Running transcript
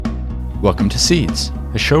Welcome to Seeds,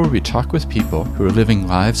 a show where we talk with people who are living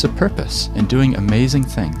lives of purpose and doing amazing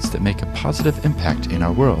things that make a positive impact in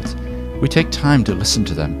our world. We take time to listen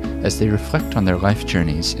to them as they reflect on their life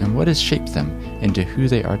journeys and what has shaped them into who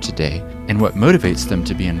they are today and what motivates them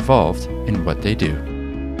to be involved in what they do.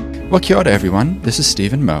 Well, kia ora everyone, this is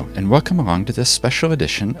Stephen Moe, and welcome along to this special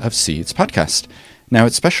edition of Seeds Podcast. Now,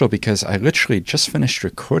 it's special because I literally just finished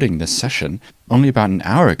recording this session only about an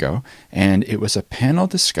hour ago, and it was a panel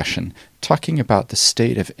discussion talking about the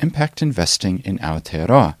state of impact investing in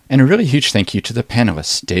Aotearoa. And a really huge thank you to the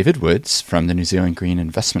panelists, David Woods from the New Zealand Green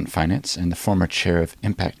Investment Finance and the former chair of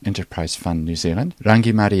Impact Enterprise Fund New Zealand,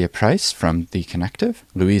 Rangi Maria Price from The Connective,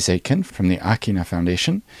 Louise Aitken from the Akina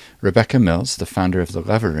Foundation, Rebecca Mills, the founder of The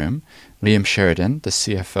Lever Room, Liam Sheridan, the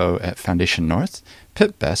CFO at Foundation North,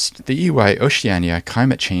 Pip Best, the EY Oceania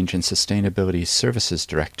Climate Change and Sustainability Services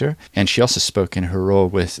Director, and she also spoke in her role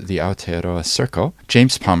with the Aotearoa Circle,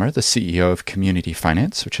 James Palmer, the CEO of Community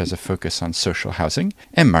Finance, which has a focus on social housing,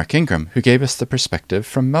 and Mark Ingram, who gave us the perspective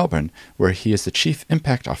from Melbourne, where he is the Chief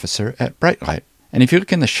Impact Officer at Brightlight. And if you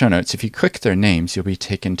look in the show notes, if you click their names, you'll be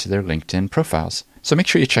taken to their LinkedIn profiles. So make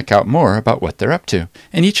sure you check out more about what they're up to.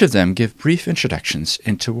 And each of them give brief introductions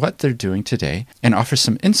into what they're doing today and offer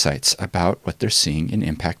some insights about what they're seeing in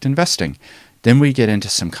impact investing. Then we get into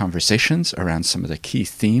some conversations around some of the key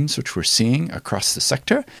themes which we're seeing across the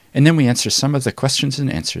sector, and then we answer some of the questions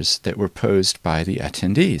and answers that were posed by the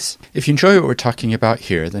attendees. If you enjoy what we're talking about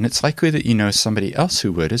here, then it's likely that you know somebody else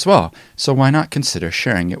who would as well, so why not consider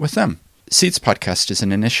sharing it with them? Seeds Podcast is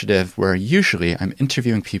an initiative where usually I'm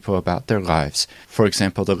interviewing people about their lives. For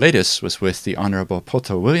example, the latest was with the Honourable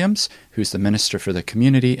Poto Williams, who's the Minister for the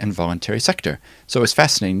Community and Voluntary Sector. So it was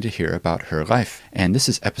fascinating to hear about her life. And this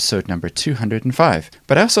is episode number 205.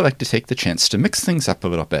 But I also like to take the chance to mix things up a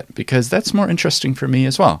little bit, because that's more interesting for me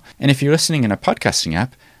as well. And if you're listening in a podcasting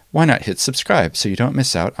app, why not hit subscribe so you don't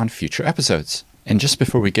miss out on future episodes? And just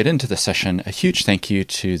before we get into the session, a huge thank you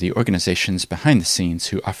to the organizations behind the scenes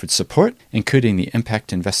who offered support, including the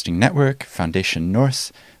Impact Investing Network, Foundation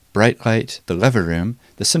North, Brightlight, The Lever Room,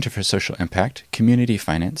 the Center for Social Impact, Community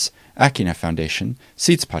Finance, Akina Foundation,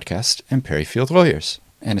 Seeds Podcast, and Perryfield Lawyers.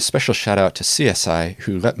 And a special shout out to CSI,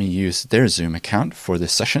 who let me use their Zoom account for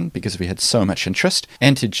this session because we had so much interest,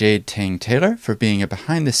 and to Jade Tang Taylor for being a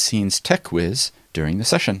behind-the-scenes tech whiz during the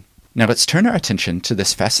session. Now let's turn our attention to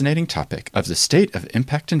this fascinating topic of the state of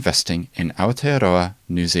impact investing in Aotearoa,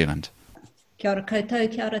 New Zealand. Kia ora koutou,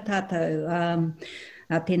 kia ora tātou.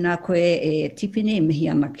 Tēnā koe e tipini e mihi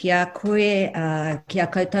ana ki a koe, kia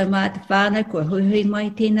koutou mā te whānau, kua huihui mai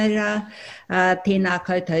tēnei rā. Tēnā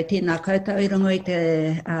koutou i rungo i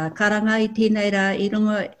te karanga i tēnei rā, i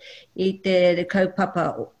rungo i te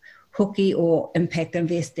kaupapa hoki o impact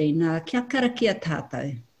investing. Kia karakia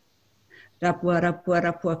tātou.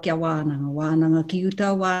 Rapua kia wānanga ki uta,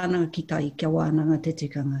 wānanga ki tai, kia wānanga te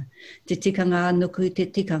tikanga. Te tikanga nuku, te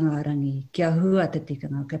tikanga rangi, kia hua te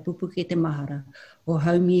tikanga, kia pupu ki te mahara, o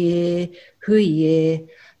haumi e, hui e,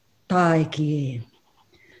 tae ki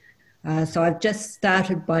e. So I've just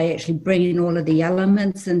started by actually bringing all of the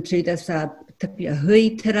elements into this Tipia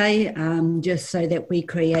Hui today, just so that we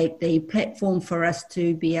create the platform for us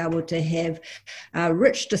to be able to have a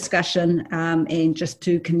rich discussion and just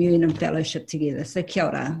to commune and fellowship together. So kia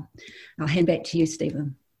ora. I'll hand back to you,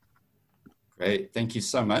 Stephen. Great, thank you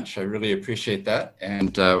so much. I really appreciate that.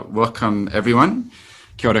 And welcome everyone.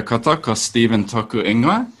 Kia ora koutou, ko Stephen toku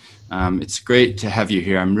ingoa. It's great to have you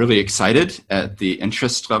here. I'm really excited at the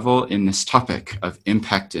interest level in this topic of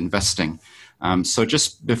impact investing. So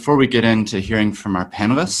just before we get into hearing from our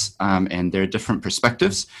panelists and their different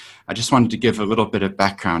perspectives, I just wanted to give a little bit of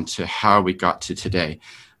background to how we got to today.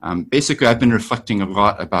 Basically, I've been reflecting a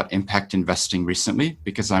lot about impact investing recently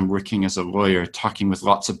because I'm working as a lawyer, talking with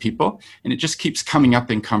lots of people, and it just keeps coming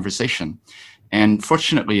up in conversation. And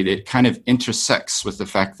fortunately, it kind of intersects with the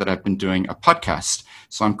fact that I've been doing a podcast.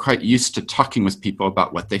 So I'm quite used to talking with people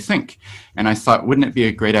about what they think. And I thought, wouldn't it be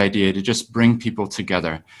a great idea to just bring people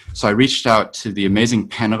together? So I reached out to the amazing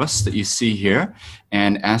panelists that you see here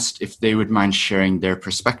and asked if they would mind sharing their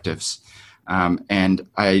perspectives. And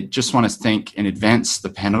I just want to thank in advance the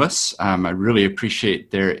panelists. I really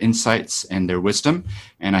appreciate their insights and their wisdom.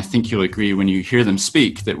 And I think you'll agree when you hear them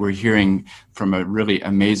speak that we're hearing from a really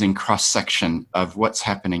amazing cross-section of what's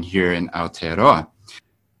happening here in Aotearoa.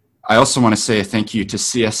 I also want to say a thank you to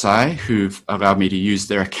CSI, who've allowed me to use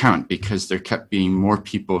their account because there kept being more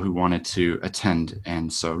people who wanted to attend.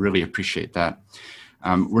 And so really appreciate that.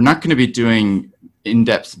 We're not going to be doing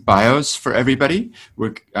in-depth bios for everybody.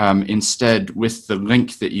 We're instead, with the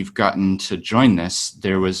link that you've gotten to join this,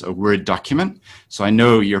 there was a Word document. So I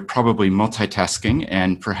know you're probably multitasking,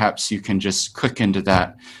 and perhaps you can just click into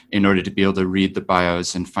that in order to be able to read the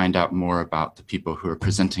bios and find out more about the people who are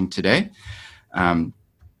presenting today.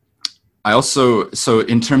 So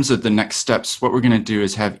in terms of the next steps, what we're going to do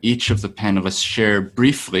is have each of the panelists share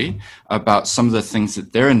briefly about some of the things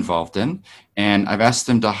that they're involved in. And I've asked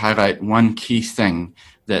them to highlight one key thing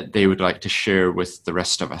that they would like to share with the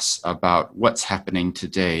rest of us about what's happening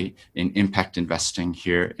today in impact investing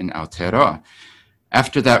here in Aotearoa.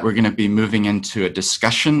 After that, we're going to be moving into a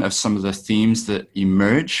discussion of some of the themes that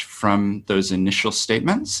emerge from those initial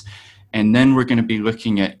statements. And then we're going to be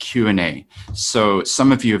looking at Q&A. So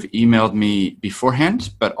some of you have emailed me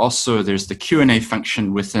beforehand, but also there's the Q&A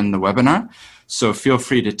function within the webinar. So feel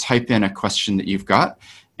free to type in a question that you've got.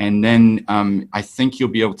 And then I think you'll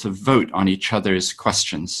be able to vote on each other's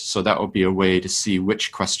questions. So that will be a way to see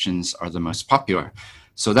which questions are the most popular.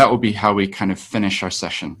 So that will be how we kind of finish our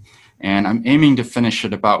session. And I'm aiming to finish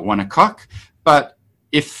at about 1 o'clock, but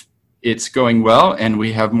if it's going well and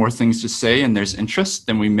we have more things to say and there's interest,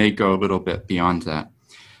 then we may go a little bit beyond that.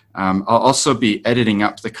 I'll also be editing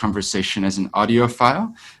up the conversation as an audio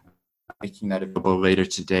file, making that available later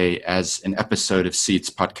today as an episode of Seeds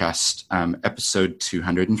Podcast, episode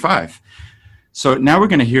 205. So now we're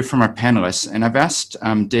going to hear from our panelists, and I've asked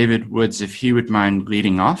David Woods if he would mind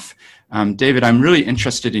leading off. David, I'm really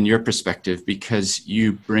interested in your perspective because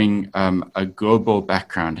you bring a global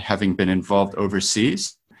background, having been involved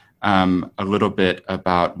overseas. A little bit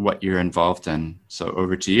about what you're involved in. So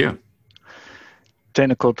over to you.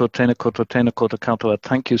 Tēnā koutou, tēnā koutou, tēnā koutou katoa.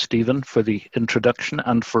 Thank you, Stephen, for the introduction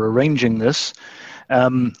and for arranging this.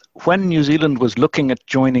 When New Zealand was looking at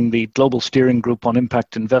joining the Global Steering Group on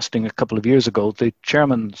Impact Investing a couple of years ago, the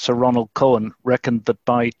chairman, Sir Ronald Cohen, reckoned that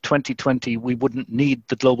by 2020 we wouldn't need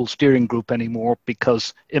the Global Steering Group anymore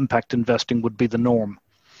because impact investing would be the norm.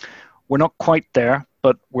 We're not quite there,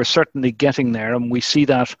 but we're certainly getting there, and we see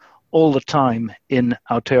that all the time in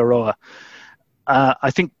Aotearoa.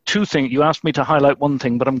 I think two things. You asked me to highlight one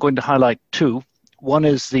thing, but I'm going to highlight two. One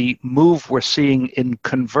is the move we're seeing in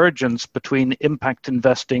convergence between impact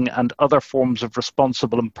investing and other forms of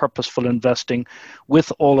responsible and purposeful investing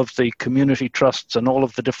with all of the community trusts and all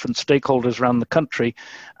of the different stakeholders around the country,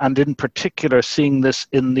 and in particular seeing this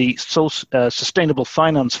in the Sustainable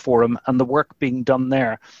Finance Forum and the work being done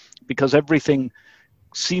there, because everything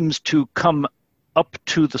seems to come up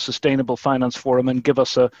to the Sustainable Finance Forum and give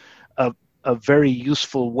us a very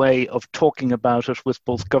useful way of talking about it with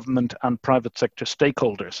both government and private sector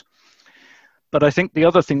stakeholders. But I think the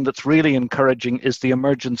other thing that's really encouraging is the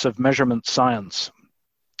emergence of measurement science,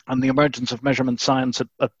 and the emergence of measurement science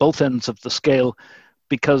at both ends of the scale,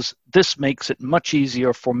 because this makes it much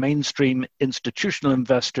easier for mainstream institutional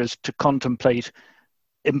investors to contemplate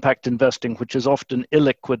impact investing, which is often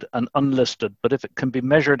illiquid and unlisted, but if it can be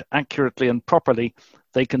measured accurately and properly,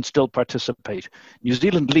 they can still participate. New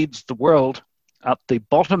Zealand leads the world at the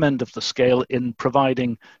bottom end of the scale in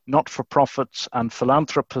providing not-for-profits and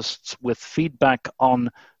philanthropists with feedback on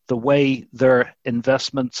the way their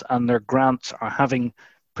investments and their grants are having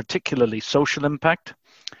particularly social impact.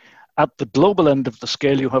 At the global end of the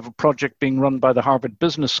scale, you have a project being run by the Harvard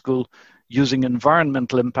Business School using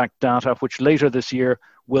environmental impact data, which later this year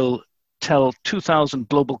will tell 2,000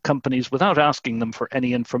 global companies, without asking them for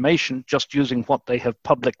any information, just using what they have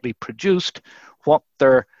publicly produced, what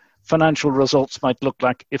their financial results might look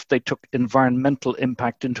like if they took environmental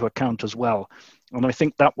impact into account as well. And I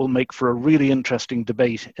think that will make for a really interesting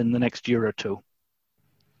debate in the next year or two.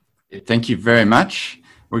 Thank you very much.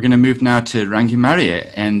 We're going to move now to Rangimaria.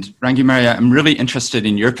 And Rangimaria, I'm really interested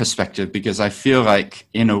in your perspective because I feel like,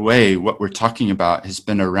 in a way, what we're talking about has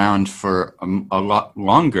been around for a lot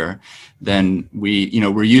longer than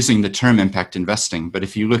we're using the term impact investing. But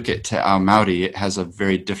if you look at Te Ao Māori, it has a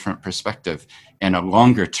very different perspective and a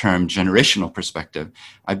longer term generational perspective.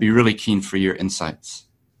 I'd be really keen for your insights.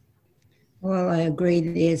 Well, I agree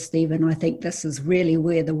there, Stephen. I think this is really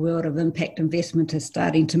where the world of impact investment is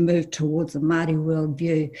starting to move towards a Māori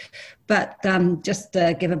worldview. But just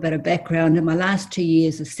to give a bit of background, in my last 2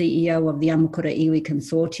 years as CEO of the Amakura Iwi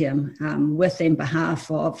Consortium, with and behalf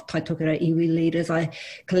of Kaitokera Iwi leaders, I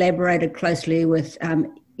collaborated closely with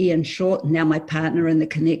Ian Short, now my partner in the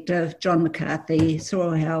Connective, John McCarthy,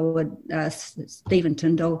 Sorrel Howard, Stephen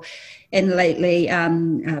Tyndall, and lately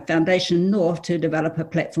Foundation North to develop a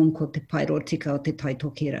platform called Te Pairo Tika o Te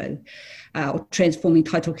Taitokero, or Transforming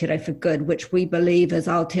Taitokero for Good, which we believe is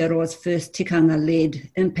Aotearoa's first tikanga-led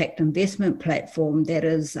impact investment platform that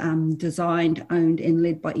is designed, owned and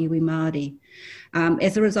led by iwi Māori.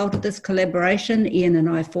 As a result of this collaboration, Ian and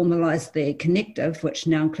I formalised the Connective, which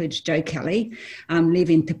now includes Joe Kelly,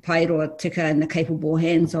 leaving Te Pairo Tika in the capable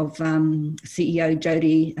hands of CEO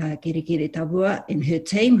Jodie Geregere Tavua and her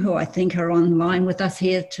team, who I think are online with us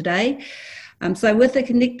here today. So with the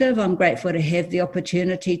Connective, I'm grateful to have the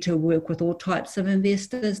opportunity to work with all types of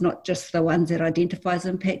investors, not just the ones that identify as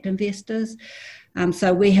impact investors.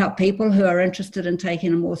 So we help people who are interested in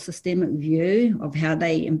taking a more systemic view of how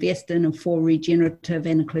they invest in and for regenerative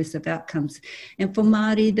and inclusive outcomes. And for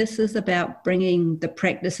Māori, this is about bringing the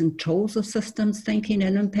practice and tools of systems thinking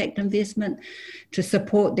and impact investment to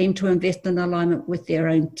support them to invest in alignment with their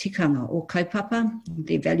own tikanga or kaupapa,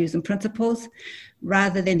 their values and principles,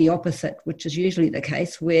 rather than the opposite, which is usually the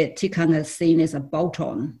case, where tikanga is seen as a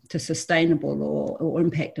bolt-on to sustainable or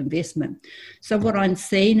impact investment. So what I'm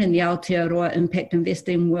seeing in the Aotearoa impact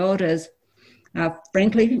investing world is,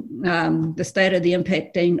 frankly, the state of the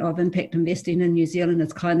impact investing in New Zealand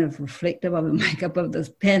is kind of reflective of the makeup of this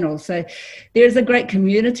panel. So there's a great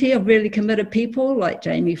community of really committed people like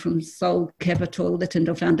Jamie from Soul Capital, the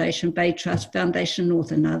Tyndall Foundation, Bay Trust, Foundation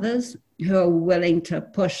North and others, who are willing to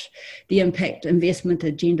push the impact investment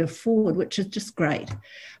agenda forward, which is just great.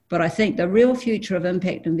 But I think the real future of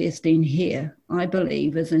impact investing here, I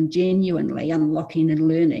believe, is in genuinely unlocking and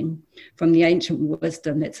learning from the ancient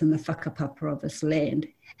wisdom that's in the whakapapa of this land,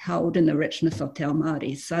 held in the richness of Te Ao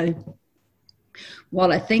Māori. So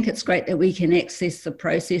while I think it's great that we can access the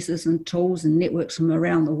processes and tools and networks from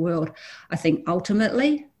around the world, I think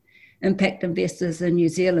ultimately impact investors in New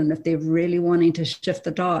Zealand, if they're really wanting to shift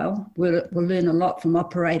the dial, will learn a lot from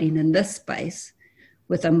operating in this space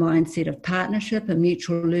with a mindset of partnership and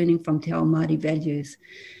mutual learning from Te Ao Māori values.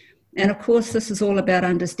 And of course, this is all about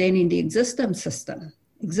understanding the existing system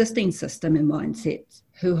and mindsets,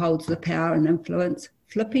 who holds the power and influence,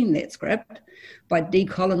 flipping that script by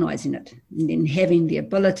decolonising it, and then having the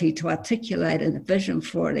ability to articulate a vision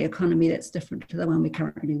for the economy that's different to the one we're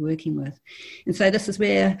currently working with. And so this is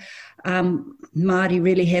where Māori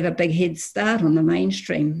really have a big head start on the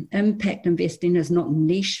mainstream. Impact investing is not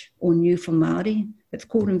niche or new for Māori. It's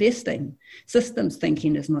called investing. Systems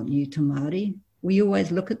thinking is not new to Māori. We always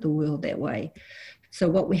look at the world that way. So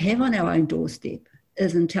what we have on our own doorstep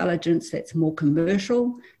is intelligence that's more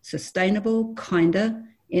commercial, sustainable, kinder,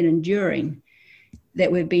 and enduring, that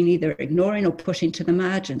we've been either ignoring or pushing to the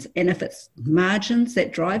margins. And if it's margins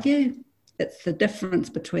that drive you, it's the difference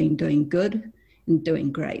between doing good and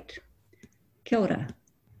doing great. Kia ora.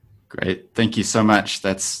 Great. Thank you so much.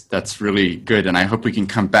 That's really good. And I hope we can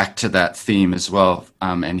come back to that theme as well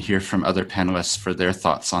and hear from other panelists for their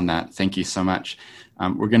thoughts on that. Thank you so much.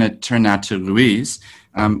 We're going to turn now to Louise.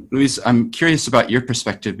 Louise, I'm curious about your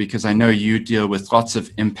perspective because I know you deal with lots of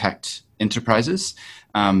impact enterprises,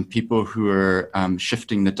 people who are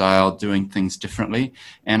shifting the dial, doing things differently.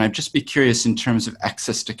 And I'd just be curious in terms of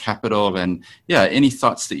access to capital and, any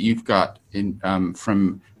thoughts that you've got in,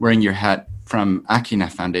 from wearing your hat from Akina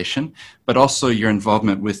Foundation, but also your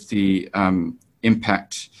involvement with the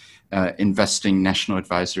Impact Investing National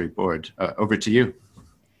Advisory Board. Over to you.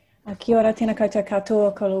 Kia ora, tēnā koutou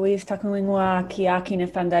katoa, ko Louise takungoa ki Akina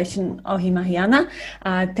Foundation ohi mahi ana.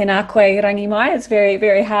 Tēnā koe rangi mai. It's very,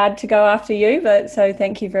 very hard to go after you, but so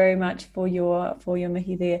thank you very much for your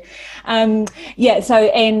mihi there. It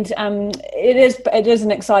is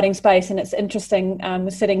an exciting space, and it's interesting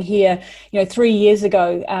sitting here. 3 years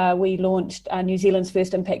ago we launched New Zealand's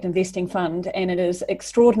first impact investing fund, and it is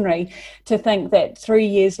extraordinary to think that 3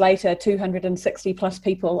 years later 260 plus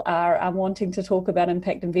people are wanting to talk about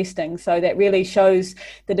impact investing. So that really shows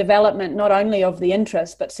the development not only of the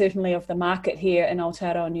interest, but certainly of the market here in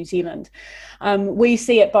Aotearoa, New Zealand. We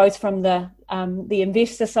see it both from the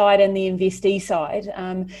investor side and the investee side.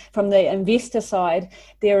 From the investor side,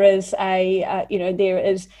 there is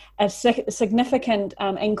a significant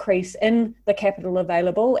increase in the capital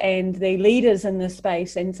available, and the leaders in this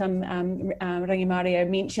space, and some Rangi Mario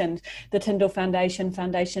mentioned the Tyndall Foundation,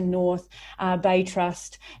 Foundation North, Bay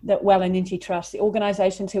Trust, the Wellington Trust, the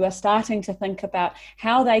organisations who are starting to think about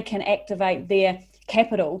how they can activate their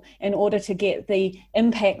capital in order to get the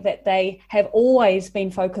impact that they have always been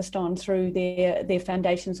focused on through their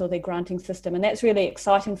foundations or their granting system. And that's really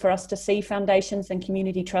exciting for us to see foundations and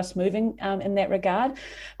community trusts moving in that regard,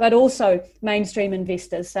 but also mainstream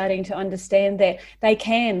investors starting to understand that they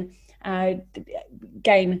can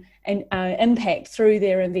gain an impact through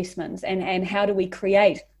their investments, and how do we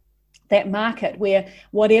create that market where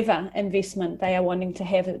whatever investment they are wanting to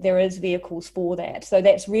have, there is vehicles for that. So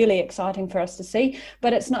that's really exciting for us to see,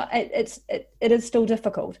 but it's not, it is still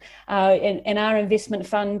difficult. In our investment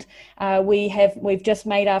fund, we've just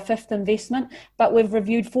made our 5th investment, but we've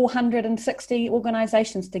reviewed 460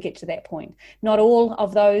 organisations to get to that point. Not all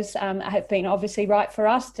of those have been obviously right for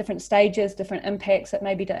us, different stages, different impacts that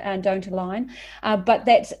maybe don't align, but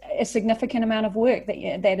that's a significant amount of work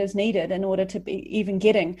that is needed in order to be even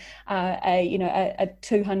getting a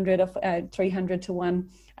 200 or 300 to 1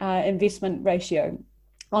 investment ratio.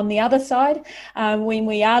 On the other side, when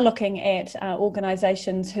we are looking at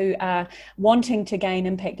organisations who are wanting to gain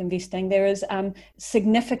impact investing, there is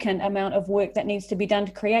significant amount of work that needs to be done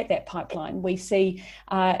to create that pipeline. We see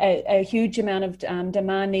a huge amount of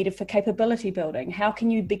demand needed for capability building. How can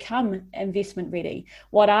you become investment ready?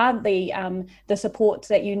 What are the supports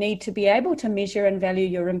that you need to be able to measure and value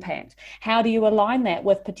your impact? How do you align that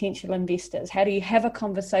with potential investors? How do you have a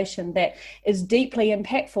conversation that is deeply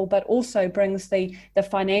impactful but also brings the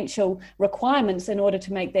financial requirements in order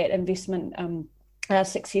to make that investment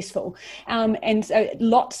successful? And so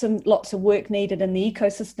lots of work needed in the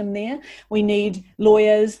ecosystem there. We need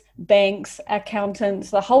lawyers, banks,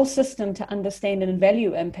 accountants, the whole system to understand and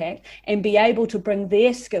value impact and be able to bring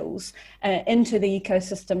their skills into the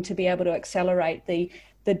ecosystem to be able to accelerate the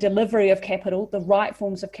delivery of capital, the right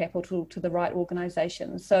forms of capital to the right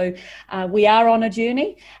organisations. So we are on a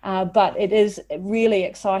journey, but it is really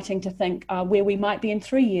exciting to think where we might be in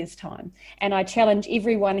 3 years' time. And I challenge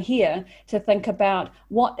everyone here to think about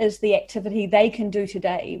what is the activity they can do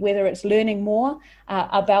today, whether it's learning more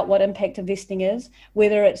about what impact investing is,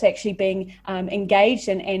 whether it's actually being engaged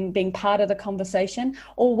and being part of the conversation,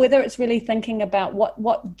 or whether it's really thinking about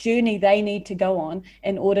what journey they need to go on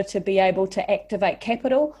in order to be able to activate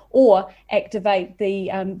capital or activate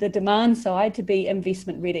the demand side to be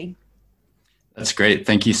investment ready. That's great.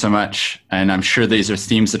 Thank you so much. And I'm sure these are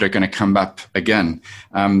themes that are going to come up again.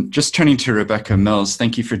 Just turning to Rebecca Mills,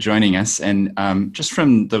 thank you for joining us. And just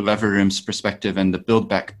from the Lever Room's perspective and the Build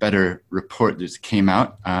Back Better report that came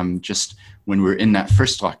out just when we were in that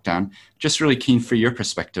first lockdown, just really keen for your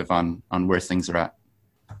perspective on where things are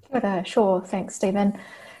at. Sure. Thanks, Stephen.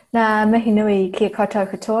 Nā mihi nui kia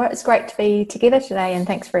koutou katoa. It's great to be together today, and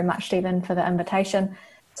thanks very much, Stephen, for the invitation.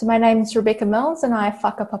 So my name's Rebecca Mills, and I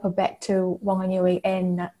whakapapa back to Wanganui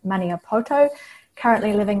and Maniapoto,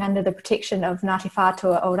 currently living under the protection of Ngāti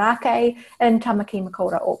Whātua Ōrākei in Tamaki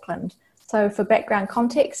Makaurau, Auckland. So for background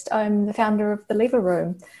context, I'm the founder of the Lever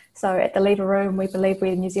Room. So at the Lever Room, we believe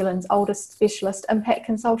we're New Zealand's oldest specialist impact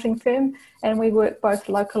consulting firm, and we work both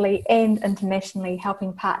locally and internationally,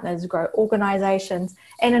 helping partners grow organisations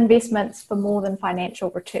and investments for more than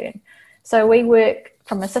financial return. So we work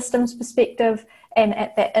from a systems perspective and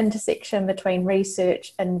at that intersection between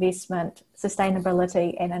research, investment,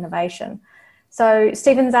 sustainability and innovation. So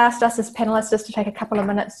Stephen's asked us as panellists just to take a couple of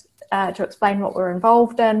minutes to explain what we're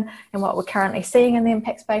involved in and what we're currently seeing in the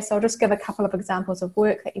impact space. So I'll just give a couple of examples of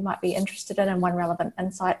work that you might be interested in and one relevant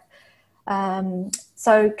insight.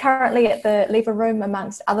 So currently at the Lever Room,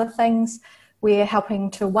 amongst other things, we're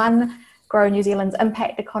helping to 1, grow New Zealand's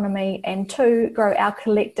impact economy, and 2, grow our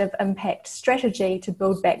collective impact strategy to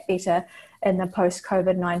build back better in the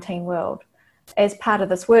post-COVID-19 world. As part of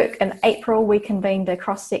this work, in April, we convened a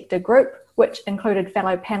cross-sector group, which included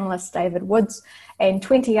fellow panellists David Woods and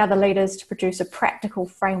 20 other leaders to produce a practical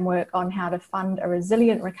framework on how to fund a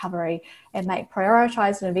resilient recovery and make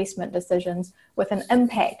prioritised investment decisions with an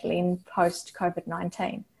impact lens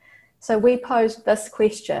post-COVID-19. So we posed this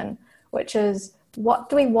question, which is, what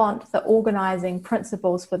do we want the organising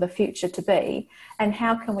principles for the future to be, and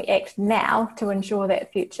how can we act now to ensure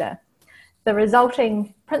that future? The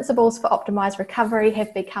resulting principles for optimised recovery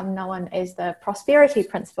have become known as the prosperity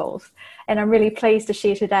principles, and I'm really pleased to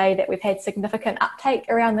share today that we've had significant uptake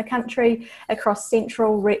around the country across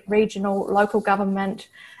central, regional, local government,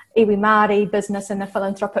 iwi Māori, business and the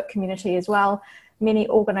philanthropic community as well. Many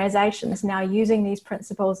organisations now using these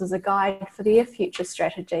principles as a guide for their future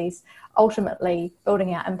strategies, ultimately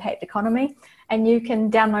building our impact economy. And you can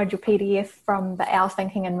download your PDF from the Our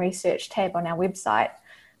Thinking and Research tab on our website.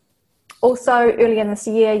 Also, earlier in this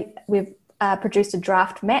year, we've produced a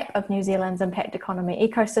draft map of New Zealand's impact economy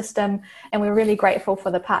ecosystem, and we're really grateful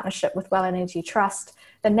for the partnership with Well Energy Trust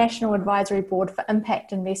the National Advisory Board for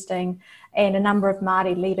Impact Investing, and a number of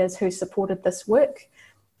Māori leaders who supported this work.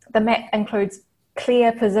 The map includes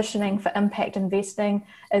clear positioning for impact investing,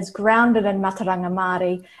 is grounded in Mataranga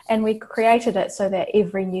Māori, and we created it so that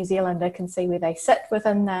every New Zealander can see where they sit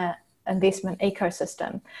within the investment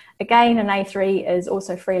ecosystem. Again, an A3 is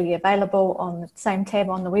also freely available on the same tab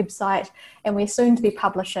on the website, and we're soon to be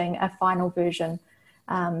publishing a final version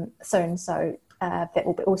soon, so that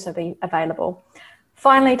will also be available.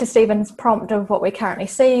 Finally, to Stephen's prompt of what we're currently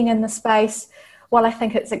seeing in the space, while I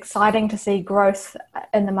think it's exciting to see growth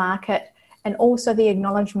in the market and also the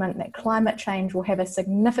acknowledgement that climate change will have a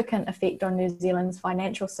significant effect on New Zealand's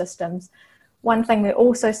financial systems, one thing we're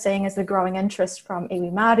also seeing is the growing interest from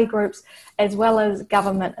iwi Māori groups as well as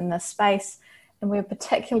government in this space. And we're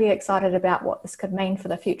particularly excited about what this could mean for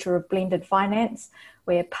the future of blended finance,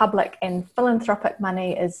 where public and philanthropic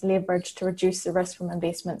money is leveraged to reduce the risk from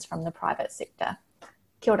investments from the private sector.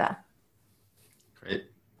 Kia ora. Great.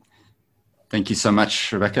 Thank you so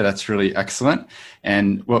much, Rebecca. That's really excellent.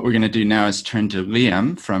 And what we're going to do now is turn to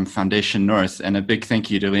Liam from Foundation North. And a big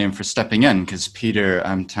thank you to Liam for stepping in, because Peter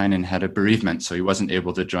Tynan had a bereavement, so he wasn't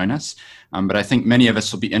able to join us. But I think many of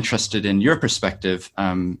us will be interested in your perspective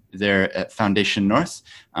there at Foundation North.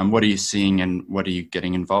 What are you seeing and what are you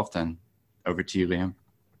getting involved in? Over to you, Liam.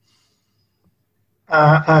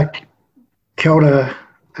 Kia ora,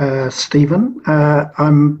 Stephen.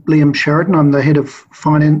 I'm Liam Sheridan. I'm the head of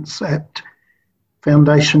finance at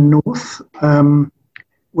Foundation North.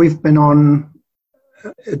 We've been on,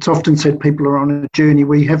 it's often said people are on a journey.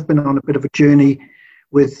 We have been on a bit of a journey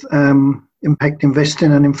with impact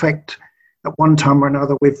investing, and in fact, at one time or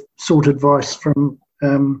another, we've sought advice from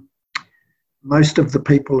most of the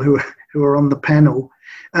people who are on the panel.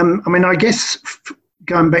 I mean, I guess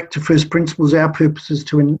going back to first principles, our purpose is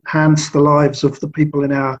to enhance the lives of the people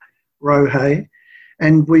in our rohe,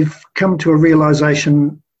 and we've come to a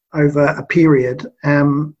realisation over a period,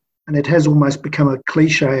 and it has almost become a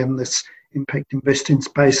cliche in this impact investing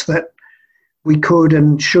space, that we could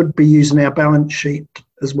and should be using our balance sheet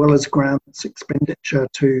as well as grants expenditure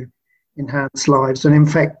to enhance lives. And in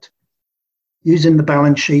fact, using the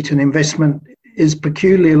balance sheet and investment is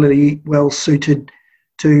peculiarly well suited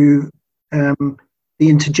to the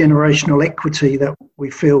intergenerational equity that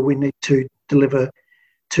we feel we need to deliver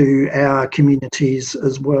to our communities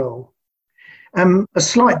as well. A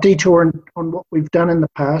slight detour on what we've done in the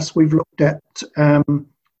past. We've looked at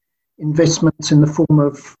investments in the form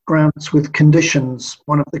of grants with conditions,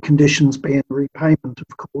 one of the conditions being repayment,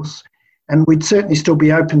 of course, and we'd certainly still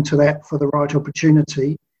be open to that for the right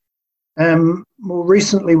opportunity. More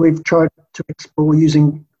recently, we've tried to explore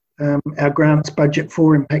using our grants budget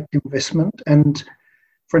for impact investment, and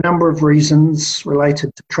for a number of reasons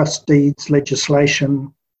related to trust deeds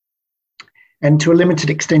legislation, and to a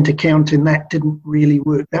limited extent accounting, that didn't really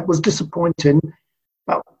work. That was disappointing,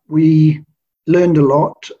 but we learned a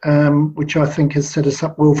lot, which I think has set us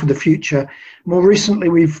up well for the future. More recently,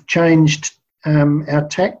 we've changed our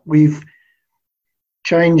tack. We've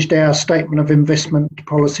changed our statement of investment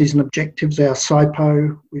policies and objectives, our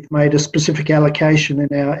SIPO. We've made a specific allocation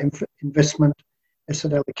in our investment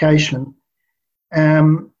asset allocation.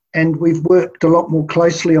 And we've worked a lot more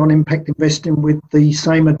closely on impact investing with the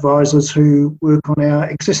same advisors who work on our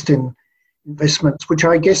existing investments, which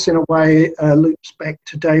I guess in a way loops back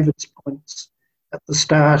to David's points at the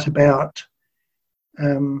start about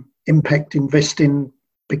impact investing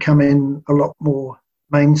becoming a lot more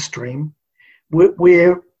mainstream.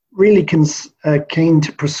 We're really keen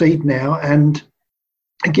to proceed now, and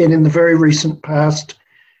again, in the very recent past,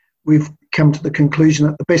 we've come to the conclusion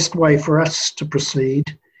that the best way for us to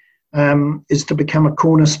proceed is to become a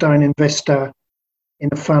cornerstone investor in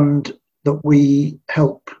a fund that we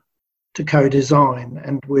help to co-design,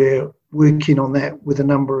 and we're working on that with a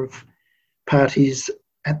number of parties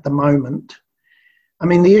at the moment. I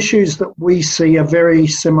mean, the issues that we see are very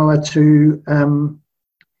similar to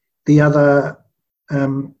the other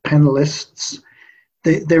panelists.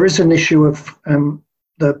 There is an issue of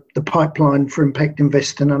the pipeline for impact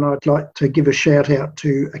investing, and I'd like to give a shout out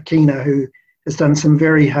to Akina, who has done some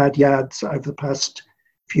very hard yards over the past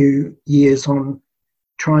few years on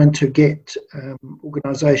trying to get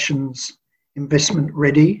organisations investment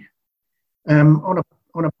ready. On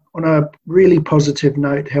a really positive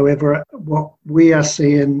note, however, what we are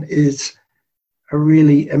seeing is a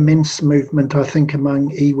really immense movement, I think,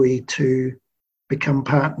 among iwi to become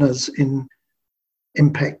partners in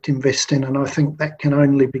impact investing, and I think that can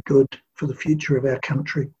only be good for the future of our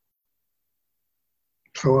country.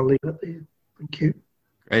 So I'll leave it there. Thank you.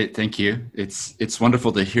 Great, thank you. It's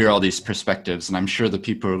wonderful to hear all these perspectives, and I'm sure the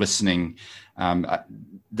people who are listening,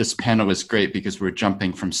 this panel is great because we're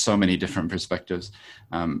jumping from so many different perspectives.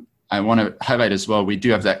 I want to highlight as well, we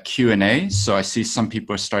do have that Q&A, so I see some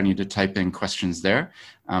people are starting to type in questions there.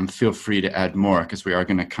 Feel free to add more because we are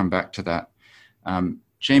going to come back to that.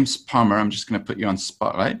 James Palmer, I'm just going to put you on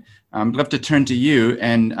spotlight. I'd love to turn to you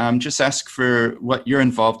and just ask for what you're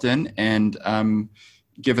involved in and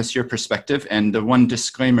give us your perspective. And the one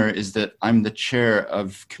disclaimer is that I'm the chair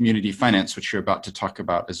of community finance, which you're about to talk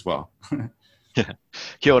about as well.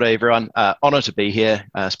 Kia ora, everyone. Honour to be here,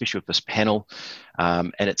 especially with this panel.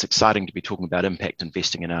 And it's exciting to be talking about impact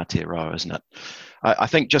investing in Aotearoa, isn't it? I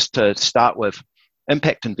think just to start with,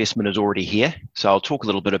 impact investment is already here. So I'll talk a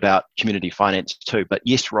little bit about community finance too. But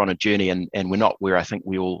yes, we're on a journey and we're not where I think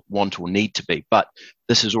we all want or need to be. But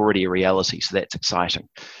this is already a reality, so that's exciting.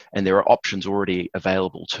 And there are options already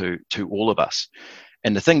available to all of us.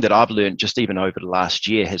 And the thing that I've learned just even over the last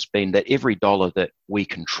year has been that every dollar that we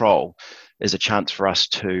control is a chance for us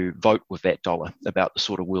to vote with that dollar about the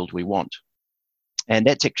sort of world we want. And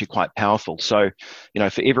that's actually quite powerful. So,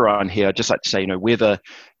 for everyone here, I'd just like to say, whether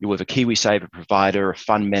you're with a KiwiSaver provider, a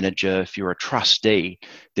fund manager, if you're a trustee,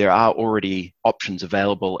 there are already options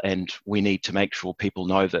available, and we need to make sure people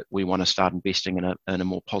know that we want to start investing in a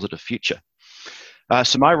more positive future.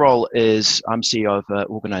 So my role is I'm CEO of an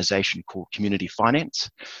organisation called Community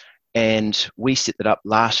Finance, and we set that up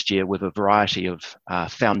last year with a variety of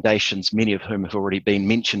foundations, many of whom have already been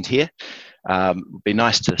mentioned here. It would be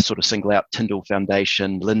nice to sort of single out Tyndall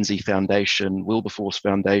Foundation, Lindsay Foundation, Wilberforce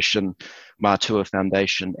Foundation, Matua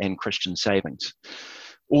Foundation, and Christian Savings.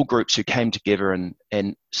 All groups who came together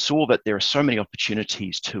and saw that there are so many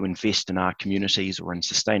opportunities to invest in our communities or in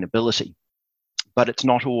sustainability, but it's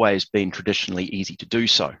not always been traditionally easy to do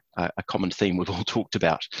so, a common theme we've all talked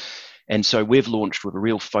about. And so we've launched with a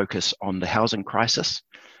real focus on the housing crisis,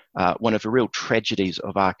 one of the real tragedies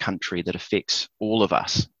of our country that affects all of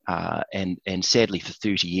us. And sadly, for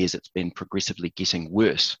 30 years, it's been progressively getting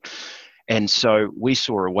worse. And so we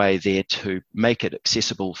saw a way there to make it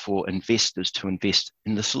accessible for investors to invest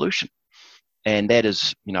in the solution. And that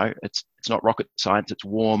is, it's not rocket science, it's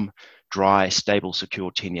warm, dry, stable,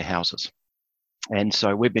 secure 10-year houses. And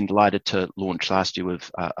so we've been delighted to launch last year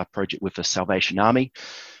with a project with the Salvation Army,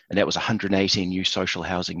 and that was 118 new social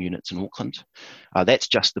housing units in Auckland. That's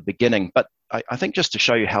just the beginning, but I think just to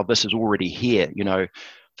show you how this is already here,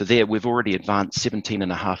 for there we've already advanced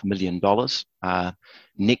 $17.5 million.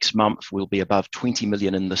 Next month we'll be above 20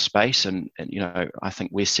 million in this space, and I think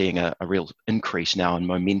we're seeing a real increase now in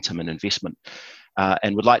momentum and investment.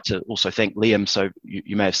 And would like to also thank Liam. So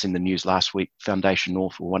you may have seen the news last week, Foundation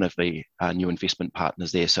North were one of the new investment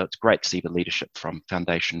partners there. So it's great to see the leadership from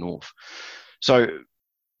Foundation North. So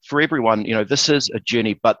for everyone, this is a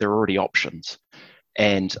journey, but there are already options.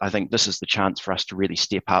 And I think this is the chance for us to really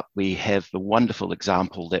step up. We have the wonderful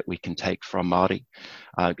example that we can take from Māori.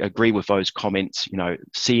 Agree with those comments,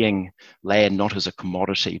 seeing land not as a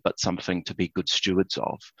commodity, but something to be good stewards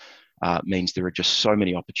of. Means there are just so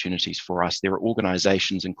many opportunities for us. There are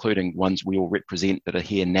organisations, including ones we all represent, that are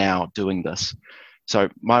here now doing this. So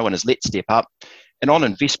my one is let's step up. And on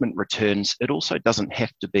investment returns, it also doesn't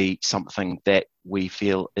have to be something that we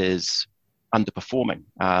feel is underperforming.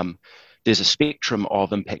 There's a spectrum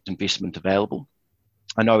of impact investment available.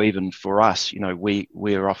 I know even for us,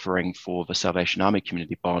 we're offering for the Salvation Army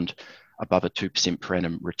Community Bond above a 2% per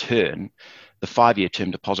annum return. The 5-year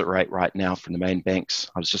term deposit rate right now from the main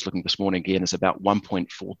banks, I was just looking this morning again, is about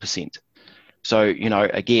 1.4%. So,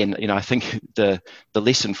 again, I think the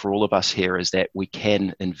lesson for all of us here is that we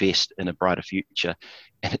can invest in a brighter future,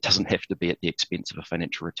 and it doesn't have to be at the expense of a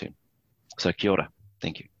financial return. So kia ora.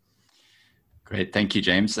 Thank you. Great. Thank you,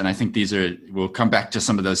 James. And I think we'll come back to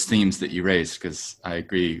some of those themes that you raised, because I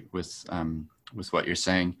agree with what you're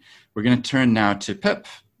saying. We're going to turn now to Pip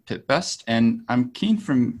Best, and I'm keen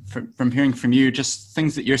from hearing from you just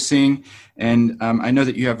things that you're seeing. And I know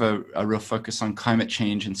that you have a real focus on climate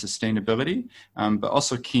change and sustainability, but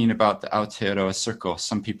also keen about the Aotearoa Circle.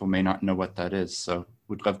 Some people may not know what that is, so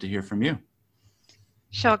would love to hear from you.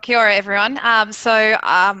 Sure. Kia ora, everyone.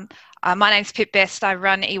 My name's Pip Best. I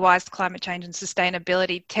run EY's Climate Change and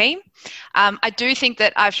Sustainability team. I do think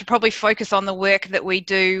that I should probably focus on the work that we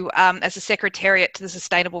do as a secretariat to the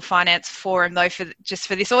Sustainable Finance Forum, though, for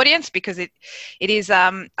this audience, because it is,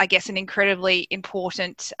 I guess, an incredibly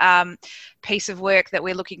important piece of work that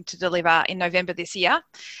we're looking to deliver in November this year.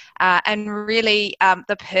 And really,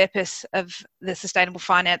 the purpose of the Sustainable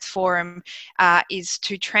Finance Forum is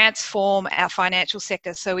to transform our financial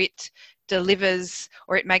sector so it delivers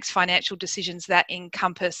or it makes financial decisions that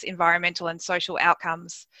encompass environmental and social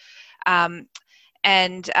outcomes. And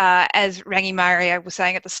as Rangi Maria was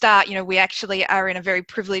saying at the start, you know, we actually are in a very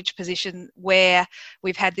privileged position where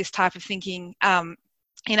we've had this type of thinking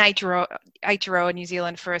in Aotearoa, New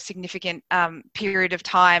Zealand, for a significant period of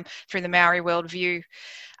time through the Maori worldview.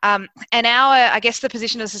 And I guess the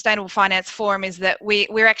position of the Sustainable Finance Forum is that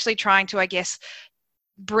we're actually trying to, I guess,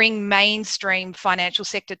 bring mainstream financial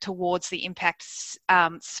sector towards the impact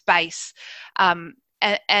space.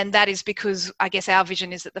 And that is because, I guess, our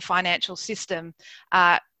vision is that the financial system,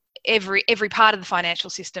 every part of the financial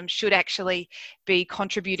system should actually be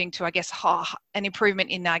contributing to, I guess, an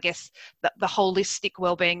improvement in, I guess, the holistic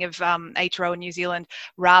well-being of Aotearoa New Zealand,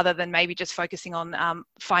 rather than maybe just focusing on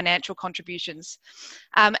financial contributions.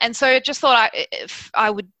 And so I just thought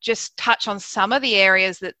I would just touch on some of the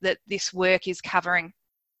areas that this work is covering.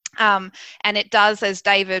 And it does, as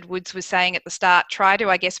David Woods was saying at the start, try to,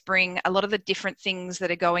 I guess, bring a lot of the different things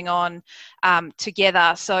that are going on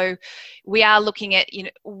together. So we are looking at, you know,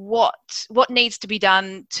 what needs to be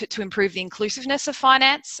done to improve the inclusiveness of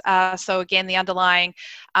finance. So again, the underlying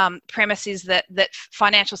premise is that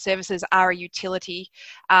financial services are a utility,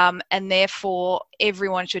 and therefore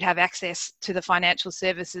everyone should have access to the financial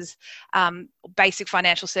services, basic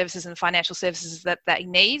financial services and financial services that they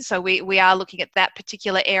need. So we are looking at that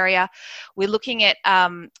particular area. We're looking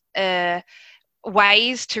at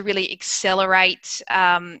ways to really accelerate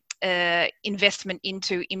investment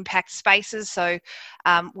into impact spaces. So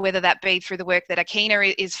whether that be through the work that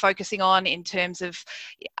Akina is focusing on in terms of,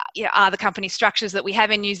 you know, are the company structures that we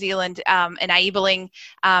have in New Zealand enabling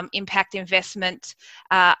impact investment?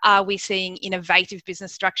 Are we seeing innovative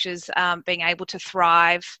business structures being able to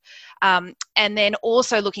thrive? And then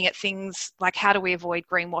also looking at things like, how do we avoid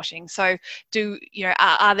greenwashing? So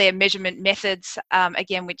are there measurement methods,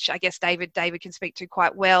 again, which I guess David can speak to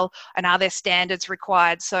quite well, and are there standards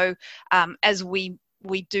required? So as we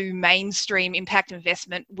do mainstream impact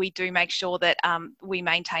investment, we do make sure that we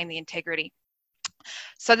maintain the integrity.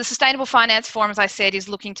 So the Sustainable Finance Forum, as I said, is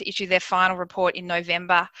looking to issue their final report in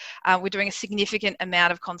November. We're doing a significant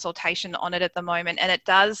amount of consultation on it at the moment, and it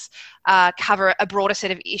does cover a broader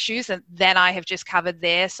set of issues than I have just covered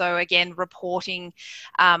there. So again, reporting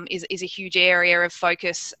is a huge area of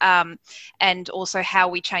focus, and also how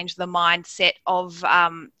we change the mindset of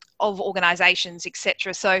organisations,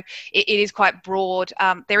 etc. So it is quite broad.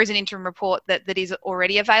 There is an interim report that is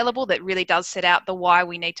already available that really does set out the why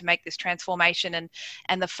we need to make this transformation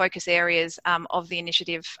and the focus areas of the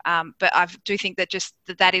initiative. But I do think that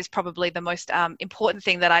that is probably the most important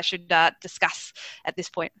thing that I should discuss at this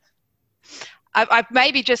point. I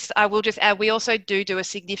will just add, we also do a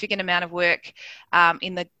significant amount of work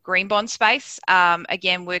in the green bond space,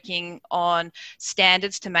 again, working on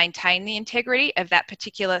standards to maintain the integrity of that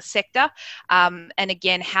particular sector, and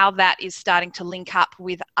again, how that is starting to link up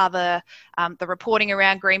with other, the reporting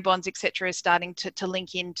around green bonds, etc., is starting to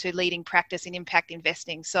link into leading practice in impact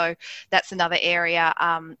investing. So that's another area,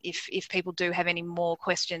 if people do have any more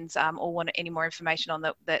questions or want any more information on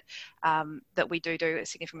that we do a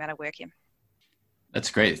significant amount of work in. That's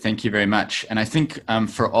great. Thank you very much. And I think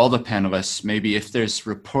for all the panelists, maybe if there's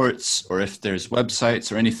reports or if there's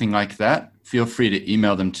websites or anything like that, feel free to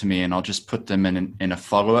email them to me and I'll just put them in a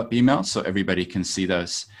follow-up email so everybody can see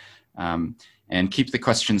those. And keep the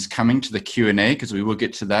questions coming to the Q&A because we will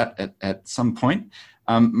get to that at some point.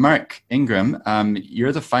 Mark Ingram,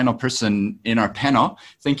 you're the final person in our panel.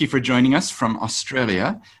 Thank you for joining us from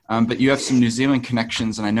Australia, but you have some New Zealand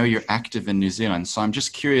connections and I know you're active in New Zealand. So I'm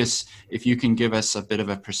just curious if you can give us a bit of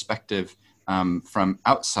a perspective from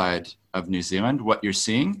outside of New Zealand, what you're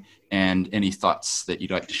seeing and any thoughts that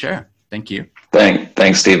you'd like to share. Thank you.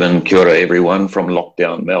 Thanks, Stephen. Kia ora, everyone, from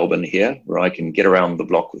lockdown Melbourne here, where I can get around the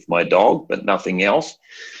block with my dog, but nothing else.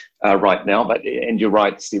 Right now, and you're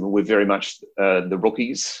right, Stephen, we're very much the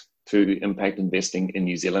rookies to impact investing in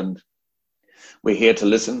New Zealand. We're here to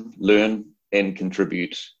listen, learn, and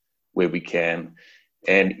contribute where we can.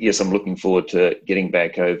 And yes, I'm looking forward to getting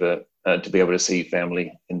back over to be able to see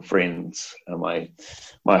family and friends. My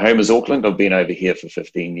home is Auckland. I've been over here for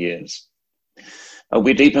 15 years.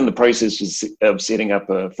 We're deep in the process of setting up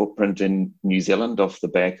a footprint in New Zealand off the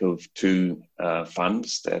back of two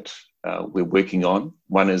funds that we're working on.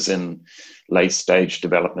 One is in late stage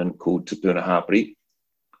development called Te Puna Hapori,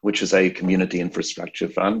 which is a community infrastructure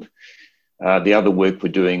fund. The other work we're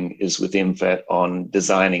doing is with MFAT on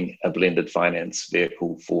designing a blended finance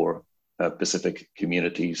vehicle for Pacific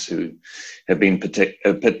communities who have been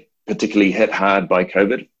particularly hit hard by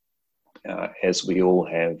COVID, as we all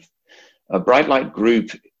have. Bright Light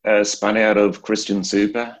Group spun out of Christian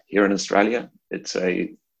Super here in Australia. It's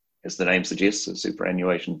as the name suggests, a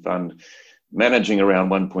superannuation fund managing around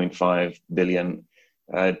 1.5 billion.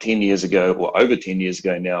 10 years ago, or over 10 years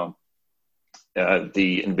ago now,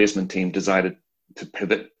 the investment team decided to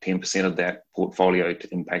pivot 10% of that portfolio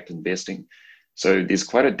to impact investing. So there's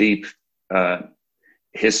quite a deep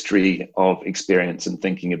history of experience in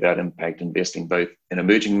thinking about impact investing, both in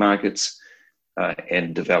emerging markets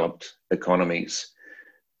and developed economies.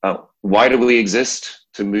 Why do we exist?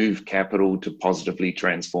 To move capital to positively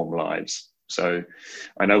transform lives. So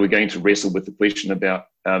I know we're going to wrestle with the question about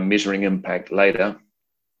measuring impact later,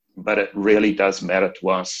 but it really does matter to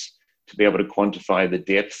us to be able to quantify the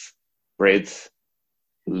depth, breadth,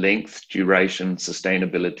 length, duration,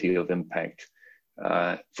 sustainability of impact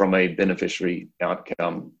from a beneficiary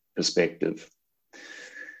outcome perspective.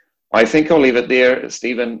 I think I'll leave it there,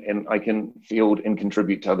 Stephen, and I can field and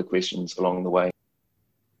contribute to other questions along the way.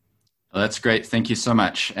 Well, that's great. Thank you so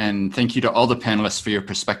much. And thank you to all the panelists for your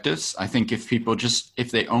perspectives. I think if people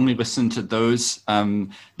if they only listen to those,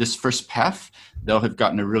 this first path, they'll have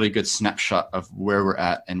gotten a really good snapshot of where we're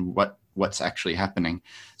at and what's actually happening.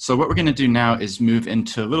 So what we're going to do now is move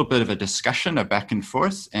into a little bit of a discussion, a back and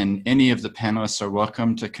forth, and any of the panelists are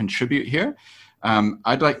welcome to contribute here.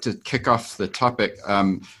 I'd like to kick off the topic.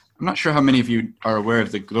 I'm not sure how many of you are aware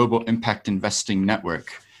of the Global Impact Investing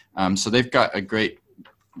Network. So they've got a great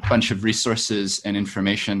bunch of resources and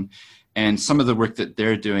information, and some of the work that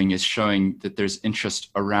they're doing is showing that there's interest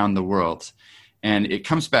around the world. And it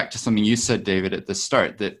comes back to something you said, David, at the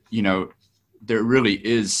start, that, you know, there really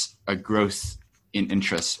is a growth in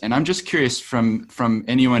interest. And I'm just curious from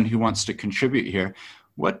anyone who wants to contribute here,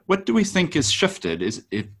 what do we think is shifted?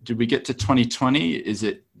 Did we get to 2020? Is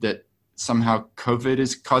it that somehow COVID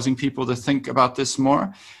is causing people to think about this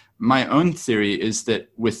more? My own theory is that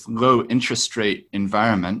with low interest rate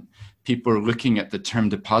environment, people are looking at the term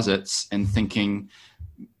deposits and thinking,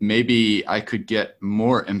 maybe I could get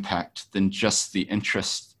more impact than just the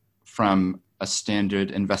interest from a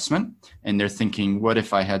standard investment. And they're thinking, what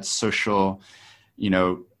if I had social, you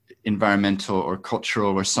know, environmental or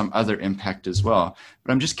cultural or some other impact as well?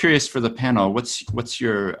 But I'm just curious for the panel, what's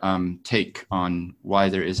your take on why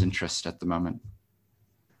there is interest at the moment?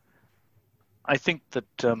 I think that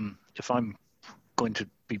if I'm going to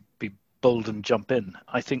be bold and jump in,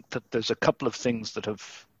 I think that there's a couple of things that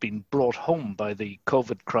have been brought home by the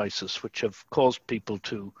COVID crisis, which have caused people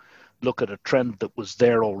to look at a trend that was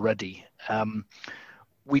there already.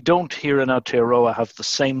 We don't here in Aotearoa have the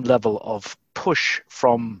same level of push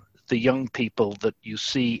from the young people that you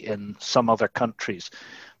see in some other countries.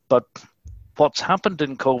 But what's happened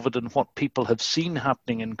in COVID and what people have seen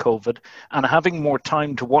happening in COVID, and having more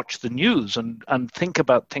time to watch the news and think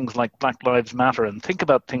about things like Black Lives Matter and think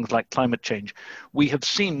about things like climate change, we have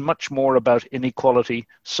seen much more about inequality,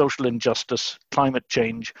 social injustice, climate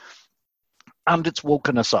change, and it's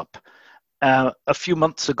woken us up. A few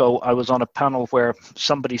months ago, I was on a panel where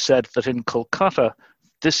somebody said that in Kolkata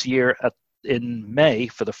this year in May,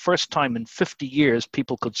 for the first time in 50 years,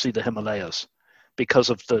 people could see the Himalayas because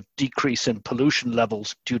of the decrease in pollution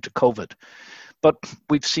levels due to COVID. But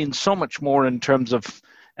we've seen so much more in terms of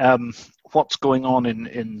what's going on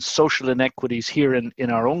in social inequities here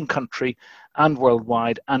in our own country and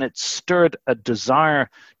worldwide, and it's stirred a desire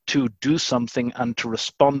to do something and to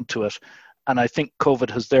respond to it. And I think COVID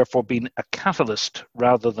has therefore been a catalyst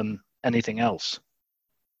rather than anything else.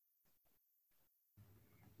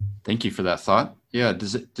 Thank you for that thought. Yeah,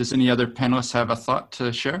 does any other panelists have a thought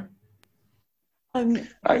to share?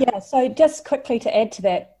 Yeah, so just quickly to add to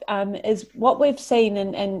that, is what we've seen,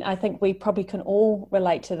 and I think we probably can all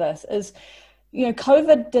relate to this, is, you know,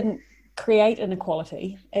 COVID didn't create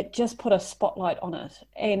inequality, it just put a spotlight on it.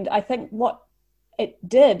 And I think what it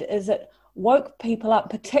did is it woke people up,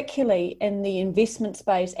 particularly in the investment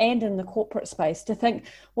space and in the corporate space, to think,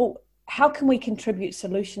 well, how can we contribute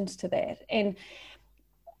solutions to that? And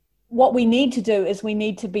what we need to do is we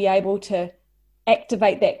need to be able to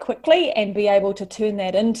activate that quickly and be able to turn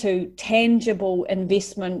that into tangible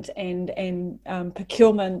investment and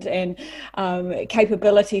procurement and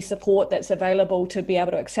capability support that's available to be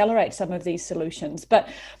able to accelerate some of these solutions. But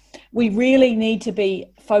we really need to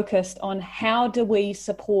be focused on how do we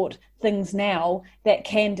support things now that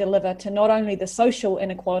can deliver to not only the social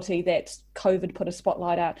inequality that COVID put a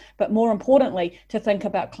spotlight out, but more importantly, to think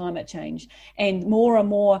about climate change. And more and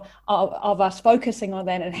more of us focusing on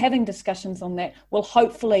that and having discussions on that will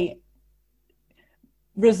hopefully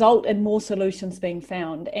result in more solutions being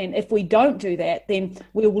found. And if we don't do that, then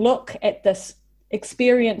we'll look at this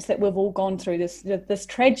experience that we've all gone through, this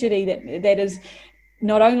tragedy that is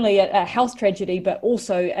not only a health tragedy, but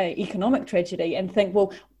also an economic tragedy, and think,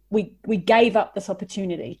 well, we gave up this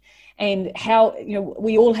opportunity. And how,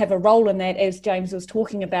 we all have a role in that, as James was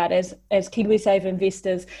talking about, as KiwiSaver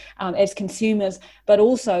investors, as consumers, but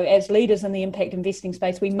also as leaders in the impact investing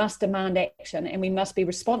space. We must demand action, and we must be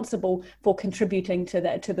responsible for contributing to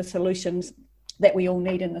the solutions that we all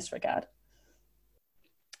need in this regard.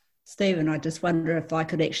 Stephen, I just wonder if I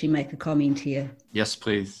could actually make a comment here. Yes,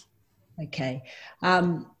 please. Okay.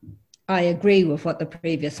 I agree with what the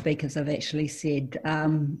previous speakers have actually said,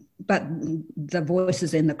 but the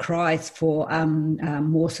voices and the cries for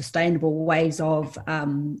more sustainable ways of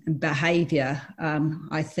behaviour,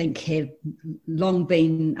 I think, have long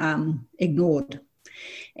been ignored.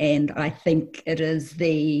 And I think it is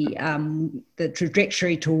the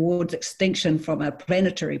trajectory towards extinction from a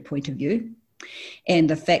planetary point of view, and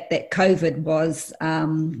the fact that COVID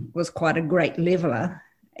was quite a great leveller.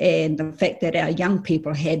 And the fact that our young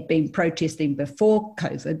people had been protesting before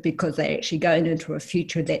COVID because they're actually going into a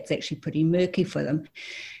future that's actually pretty murky for them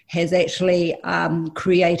has actually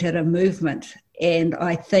created a movement. And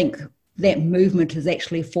I think that movement is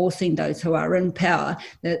actually forcing those who are in power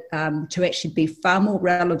to actually be far more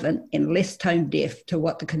relevant and less tone deaf to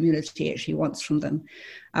what the community actually wants from them.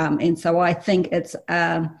 And so I think it's...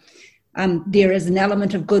 there is an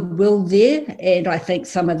element of goodwill there, and I think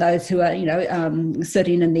some of those who are,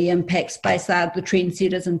 sitting in the impact space are the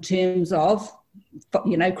trendsetters in terms of,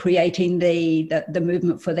 creating the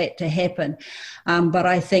movement for that to happen. But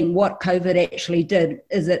I think what COVID actually did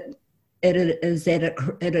is it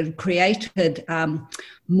had created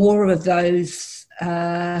more of those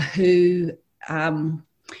who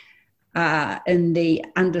in the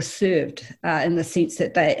underserved, in the sense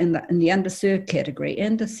that they in the underserved category,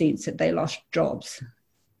 in the sense that they lost jobs,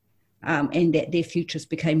 and that their futures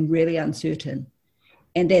became really uncertain,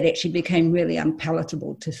 and that actually became really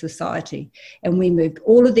unpalatable to society. And we moved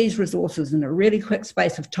all of these resources in a really quick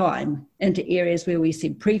space of time into areas where we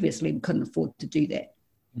said previously we couldn't afford to do that.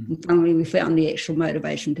 Mm-hmm. And finally, we found the actual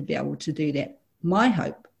motivation to be able to do that. My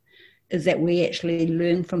hope is that we actually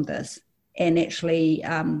learn from this and actually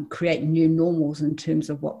create new normals in terms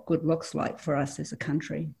of what good looks like for us as a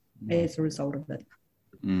country as a result of it.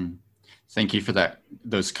 Thank you for that.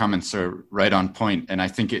 Those comments are right on point. And I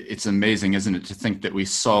think it's amazing, isn't it, to think that we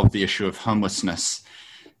solved the issue of homelessness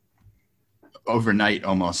overnight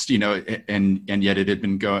almost, and yet it had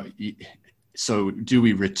been going. So do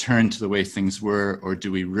we return to the way things were, or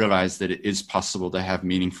do we realize that it is possible to have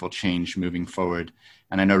meaningful change moving forward?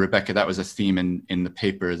 And I know, Rebecca, that was a theme in the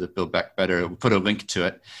paper, the Build Back Better. We'll put a link to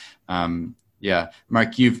it.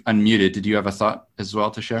 Mark, you've unmuted. Did you have a thought as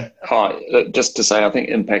well to share? Hi, just to say, I think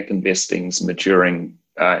impact investing's maturing,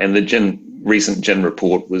 and the recent GIN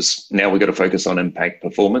report was, now we've got to focus on impact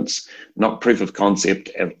performance, not proof of concept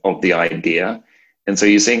of the idea. And so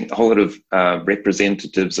you're seeing a whole lot of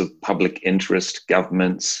representatives of public interest,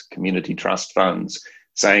 governments, community trust funds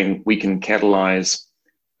saying we can catalyse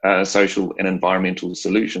social and environmental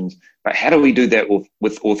solutions. But how do we do that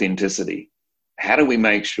with authenticity? How do we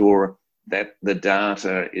make sure that the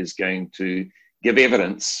data is going to give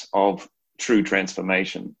evidence of true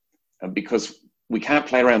transformation? Because we can't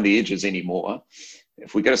play around the edges anymore.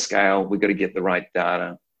 If we've got to scale, we've got to get the right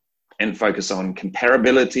data and focus on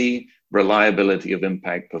comparability, reliability of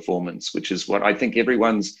impact performance, which is what I think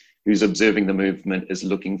who's observing the movement is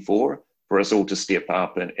looking for us all to step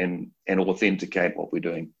up and authenticate what we're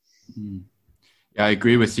doing. Yeah, I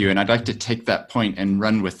agree with you. And I'd like to take that point and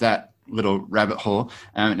run with that little rabbit hole.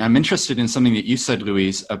 And I'm interested in something that you said,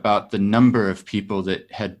 Louise, about the number of people that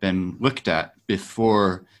had been looked at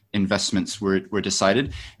before investments were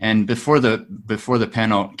decided. And before the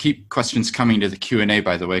panel, keep questions coming to the Q&A,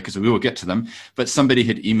 by the way, because we will get to them. But somebody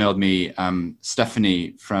had emailed me,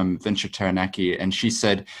 Stephanie from Venture Taranaki, and she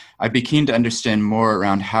said, I'd be keen to understand more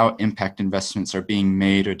around how impact investments are being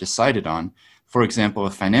made or decided on. For example,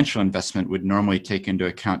 a financial investment would normally take into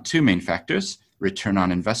account two main factors: return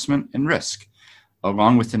on investment and risk.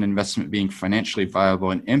 Along with an investment being financially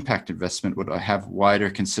viable, an impact investment would have wider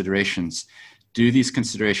considerations. Do these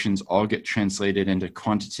considerations all get translated into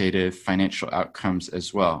quantitative financial outcomes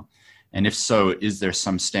as well? And if so, is there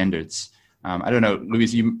some standards? I don't know,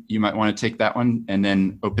 Louise, you might want to take that one and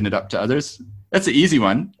then open it up to others. That's an easy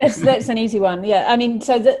one. That's an easy one. Yeah. I mean,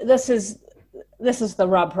 so this is the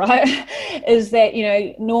rub, right? Is that,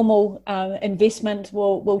 normal investment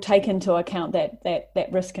will take into account that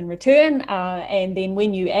risk and return. And then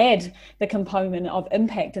when you add the component of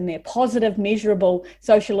impact in there, positive, measurable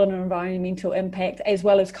social and environmental impact, as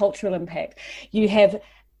well as cultural impact, you have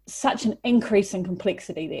such an increase in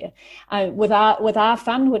complexity there. With our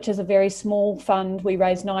fund, which is a very small fund, we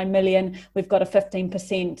raised 9 million. We've got a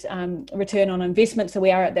 15% return on investment, so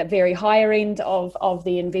we are at that very higher end of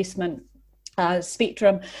the investment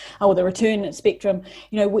spectrum, or the return spectrum.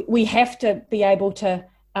 We have to be able to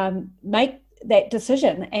make that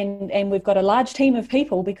decision, and we've got a large team of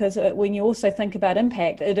people, because when you also think about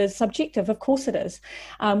impact, it is subjective. Of course it is.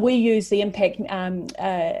 We use the impact,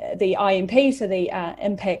 the IMP, so the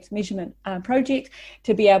impact measurement project,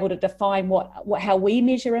 to be able to define how we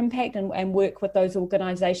measure impact, and work with those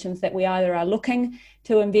organisations that we either are looking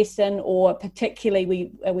to invest in, or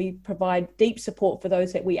particularly we provide deep support for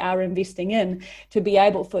those that we are investing in, to be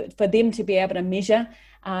able for them to be able to measure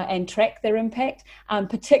and track their impact.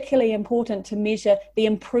 Particularly important to measure the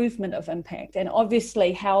improvement of impact, and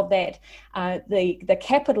obviously how that the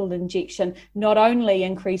capital injection not only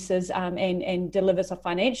increases and delivers a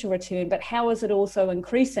financial return, but how is it also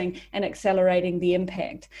increasing and accelerating the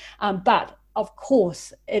impact. But of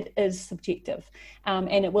course, it is subjective,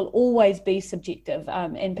 and it will always be subjective,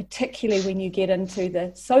 and particularly when you get into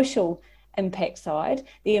the social impact side.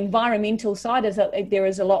 The environmental side is there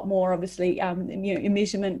is a lot more, obviously,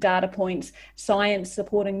 measurement data points, science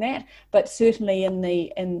supporting that, but certainly in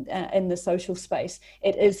the social space,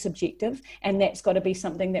 it is subjective, and that's got to be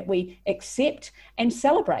something that we accept and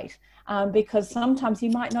celebrate. Because sometimes you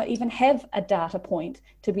might not even have a data point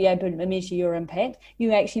to be able to measure your impact.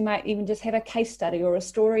 You actually might even just have a case study or a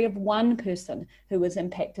story of one person who was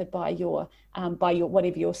impacted by your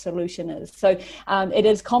whatever your solution is. So it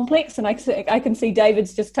is complex, and I can see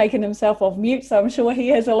David's just taken himself off mute, so I'm sure he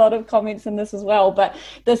has a lot of comments in this as well. But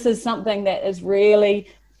this is something that is really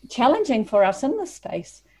challenging for us in this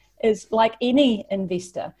space. Is like any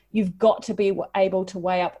investor, you've got to be able to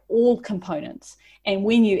weigh up all components. And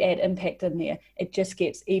when you add impact in there, it just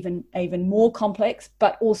gets even more complex,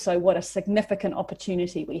 but also what a significant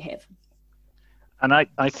opportunity we have. And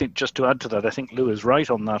I think, just to add to that, I think Lou is right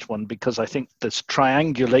on that one, because I think this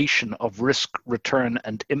triangulation of risk, return,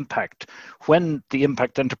 and impact, when the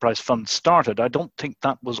Impact Enterprise Fund started, I don't think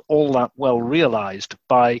that was all that well realized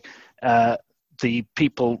by the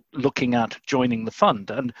people looking at joining the fund.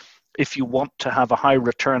 And if you want to have a high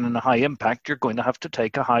return and a high impact, you're going to have to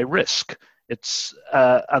take a high risk. It's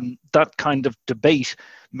and that kind of debate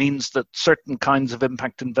means that certain kinds of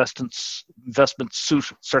impact investments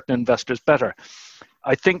suit certain investors better.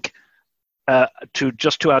 I think to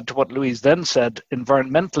add to what Louise then said,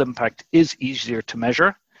 environmental impact is easier to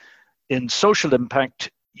measure. In social impact,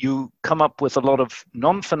 you come up with a lot of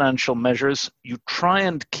non-financial measures. You try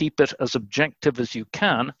and keep it as objective as you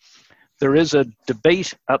can. There is a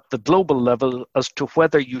debate at the global level as to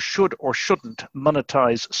whether you should or shouldn't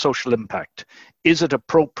monetize social impact. Is it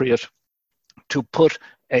appropriate to put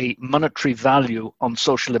a monetary value on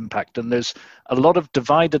social impact? And there's a lot of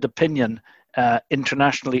divided opinion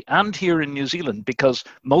internationally and here in New Zealand, because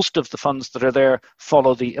most of the funds that are there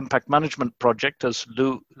follow the impact management project, as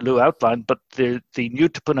Lou outlined, but the new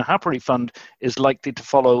Te Puna Hapori Fund is likely to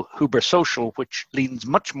follow Huber Social, which leans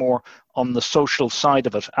much more on the social side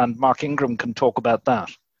of it, and Mark Ingram can talk about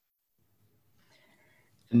that.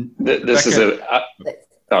 This is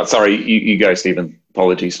sorry, you go, Stephen.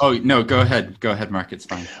 Apologies. Oh, no, go ahead, Mark, it's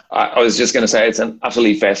fine. I was just going to say it's an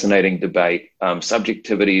utterly fascinating debate.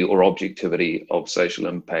 Subjectivity or objectivity of social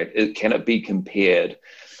impact. Can it be compared?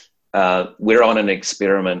 We're on an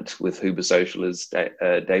experiment with Huber Social, as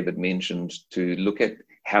David mentioned, to look at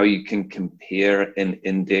how you can compare an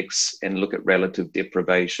index and look at relative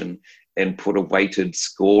deprivation and put a weighted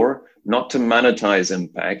score, not to monetize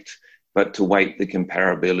impact, but to weight the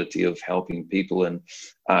comparability of helping people in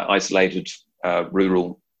isolated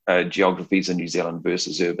rural geographies in New Zealand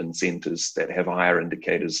versus urban centres that have higher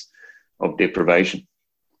indicators of deprivation.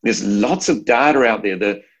 There's lots of data out there.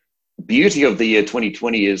 The beauty of the year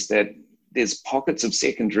 2020 is that there's pockets of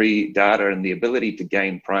secondary data and the ability to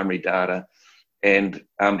gain primary data and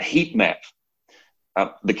heat map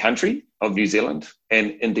the country of New Zealand.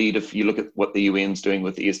 And indeed, if you look at what the UN's doing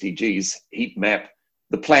with the SDGs, heat map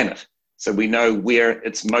the planet. So we know where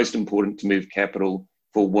it's most important to move capital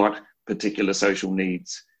for what particular social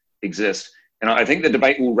needs exist. And I think the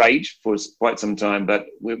debate will rage for quite some time, but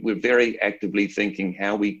we're very actively thinking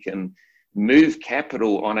how we can move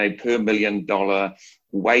capital on a per $1 million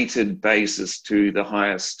weighted basis to the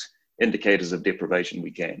highest indicators of deprivation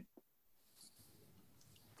we can.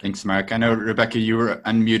 Thanks, Mark. I know, Rebecca, you were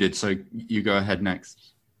unmuted, so you go ahead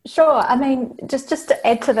next. Sure. I mean, just to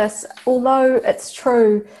add to this, although it's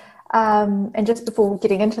true, and just before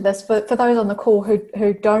getting into this, for those on the call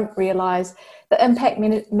who don't realise, the impact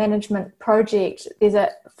management project, there's a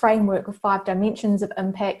framework of 5 dimensions of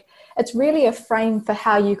impact. It's really a frame for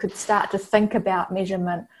how you could start to think about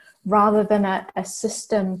measurement rather than a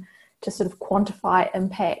system to sort of quantify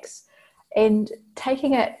impacts. And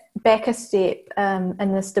taking it back a step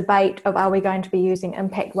in this debate of, are we going to be using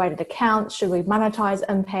impact weighted accounts? Should we monetize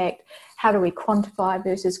impact? How do we quantify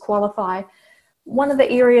versus qualify? One of the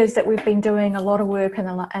areas that we've been doing a lot of work in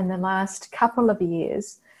the last couple of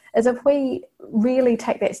years is if we really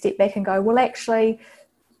take that step back and go, well, actually,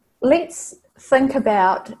 let's think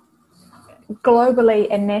about globally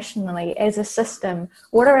and nationally as a system,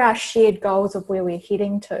 what are our shared goals of where we're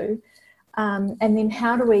heading to? And then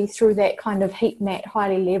how do we, through that kind of heat map,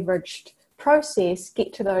 highly leveraged process,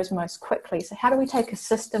 get to those most quickly? So how do we take a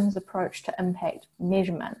systems approach to impact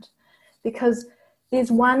measurement? Because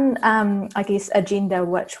there's one, I guess, agenda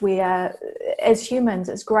which we are, as humans,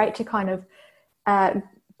 it's great to kind of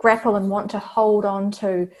grapple and want to hold on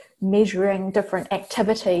to measuring different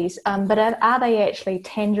activities, but are they actually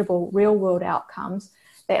tangible real-world outcomes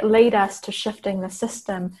that lead us to shifting the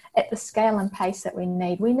system at the scale and pace that we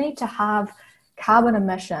need? We need to have carbon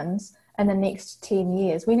emissions in the next 10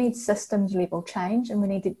 years. We need systems level change, and we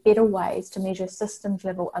need better ways to measure systems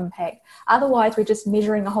level impact. Otherwise, we're just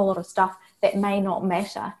measuring a whole lot of stuff that may not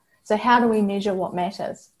matter. So how do we measure what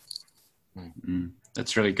matters? Mm-hmm.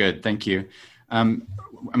 That's really good. Thank you. I'm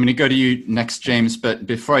going to go to you next, James, but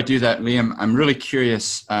before I do that, Liam, I'm really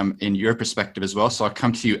curious in your perspective as well, so I'll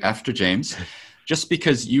come to you after James. Just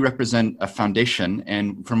because you represent a foundation,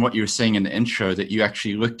 and from what you were saying in the intro, that you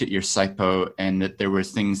actually looked at your SIPO and that there were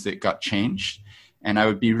things that got changed. And I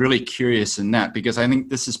would be really curious in that, because I think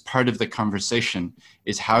this is part of the conversation,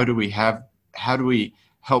 is how do we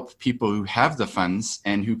help people who have the funds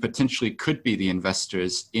and who potentially could be the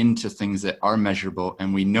investors into things that are measurable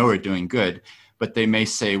and we know are doing good, but they may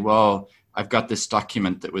say, well, I've got this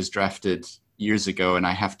document that was drafted years ago and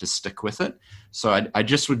I have to stick with it. So I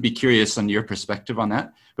just would be curious on your perspective on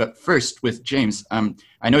that. But first with James,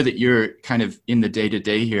 I know that you're kind of in the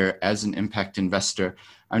day-to-day here as an impact investor.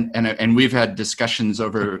 And we've had discussions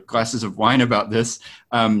over glasses of wine about this,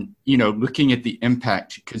 looking at the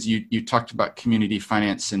impact, because you talked about community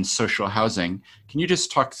finance and social housing. Can you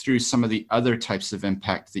just talk through some of the other types of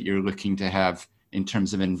impact that you're looking to have in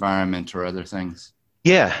terms of environment or other things?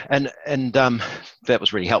 Yeah, and that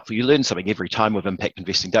was really helpful. You learn something every time with impact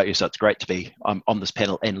investing, don't you? So it's great to be on this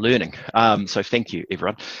panel and learning. So thank you,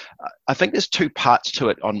 everyone. I think there's two parts to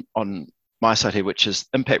it on my side here, which is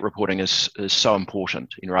impact reporting is so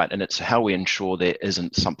important, right? And it's how we ensure there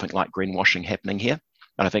isn't something like greenwashing happening here.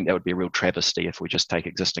 And I think that would be a real travesty if we just take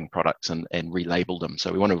existing products and relabel them.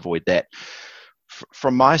 So we want to avoid that.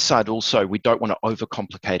 From my side also, we don't want to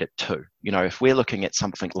overcomplicate it too. If we're looking at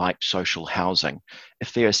something like social housing,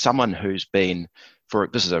 if there is someone who's been,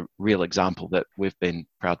 this is a real example that we've been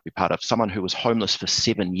proud to be part of, someone who was homeless for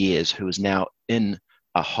 7 years, who is now in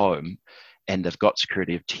a home and they've got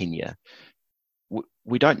security of tenure,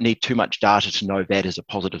 we don't need too much data to know that is a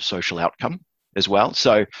positive social outcome as well.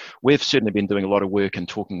 So we've certainly been doing a lot of work and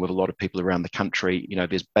talking with a lot of people around the country.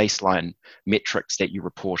 There's baseline metrics that you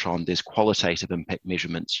report on. There's qualitative impact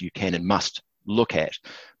measurements you can and must look at.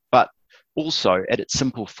 But also at its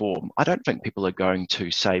simple form, I don't think people are going to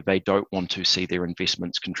say they don't want to see their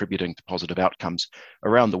investments contributing to positive outcomes.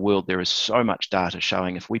 Around the world, there is so much data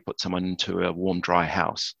showing if we put someone into a warm, dry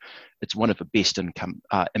house, it's one of the best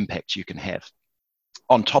impacts you can have.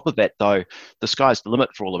 On top of that, though, the sky's the limit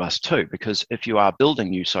for all of us too, because if you are building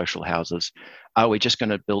new social houses, are we just going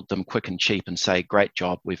to build them quick and cheap and say, great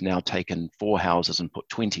job, we've now taken 4 houses and put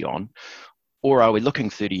 20 on? Or are we looking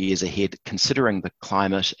 30 years ahead, considering the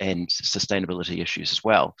climate and sustainability issues as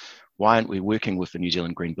well? Why aren't we working with the New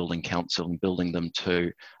Zealand Green Building Council and building them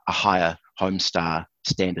to a higher Homestar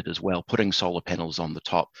standard as well, putting solar panels on the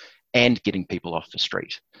top and getting people off the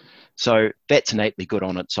street? So that's innately good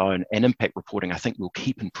on its own, and impact reporting, I think, will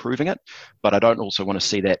keep improving it, but I don't also want to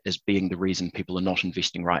see that as being the reason people are not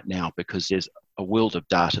investing right now, because there's a world of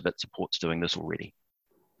data that supports doing this already.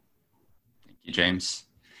 Thank you, James.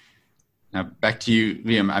 Now back to you,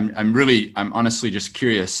 Liam. I'm honestly just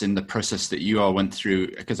curious in the process that you all went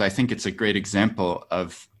through, because I think it's a great example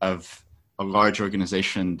of a large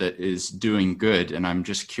organization that is doing good, and I'm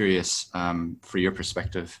just curious for your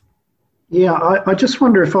perspective. Yeah, I just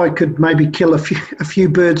wonder if I could maybe kill a few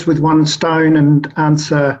birds with one stone and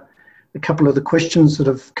answer a couple of the questions that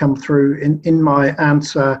have come through in my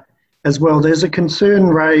answer as well. There's a concern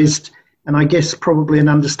raised, and I guess probably an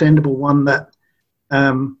understandable one, that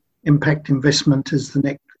impact investment is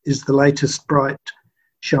the latest bright,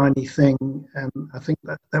 shiny thing. And I think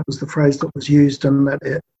that was the phrase that was used, and that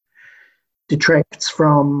it detracts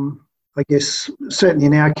from, I guess, certainly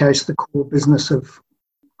in our case, the core business of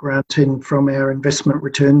granting from our investment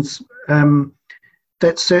returns.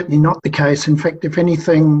 That's certainly not the case. In fact, if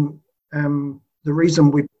anything, the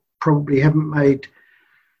reason we probably haven't made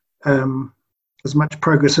as much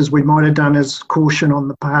progress as we might have done is caution on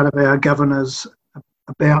the part of our governors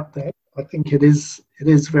about that. I think it is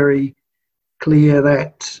very clear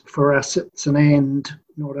that for us it's an and,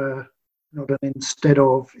 not an instead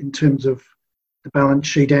of, in terms of the balance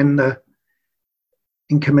sheet and the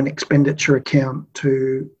income and expenditure account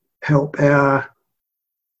to help our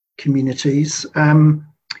communities. One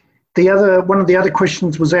of the other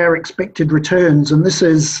questions was our expected returns, and this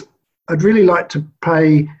is, I'd really like to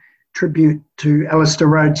pay tribute to Alistair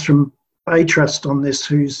Rhodes from Bay Trust on this,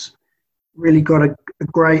 who's really got a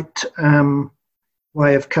great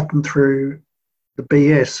way of cutting through the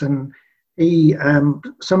BS. And he,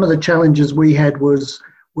 some of the challenges we had was,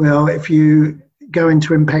 well, if you go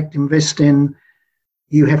into impact investing,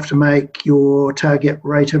 you have to make your target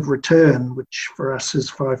rate of return, which for us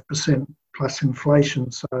is 5% plus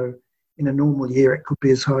inflation. So in a normal year, it could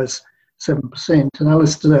be as high as 7%. And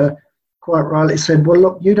Alistair quite rightly said, well,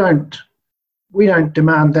 look, we don't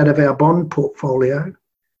demand that of our bond portfolio.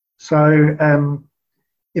 So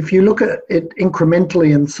if you look at it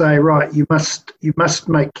incrementally and say, right, you must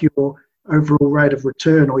make your overall rate of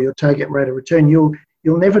return or your target rate of return, you'll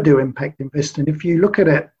never do impact investing. If you look at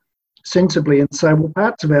it sensibly and say, well,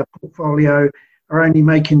 parts of our portfolio are only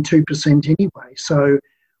making 2% anyway, so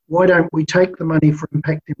why don't we take the money for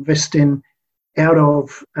impact investing out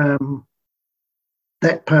of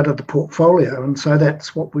that part of the portfolio? And so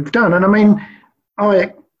that's what we've done. And I mean,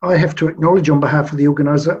 I have to acknowledge on behalf of the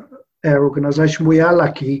our organisation, we are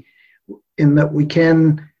lucky in that we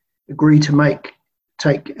can agree to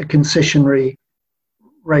take a concessionary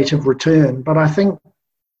rate of return. But I think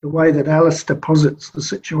the way that Alistair posits the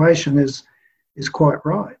situation is quite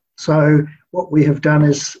right. So what we have done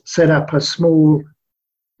is set up a small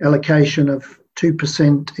allocation of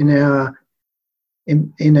 2%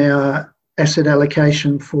 in our asset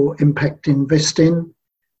allocation for impact investing.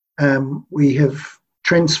 We have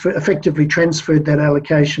effectively transferred that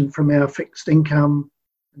allocation from our fixed income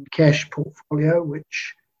and cash portfolio,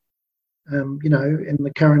 which in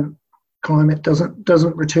the current climate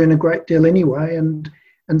doesn't return a great deal anyway, and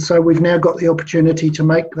so we've now got the opportunity to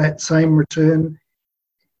make that same return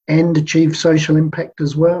and achieve social impact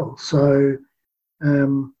as well. So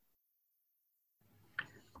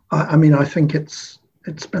I think it's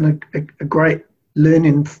been a great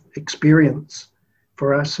learning experience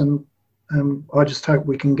for us, and I just hope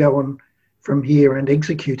we can go on from here and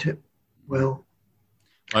execute it well.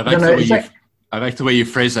 I like the way you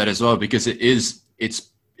phrase that as well, because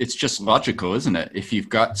it's just logical, isn't it? If you've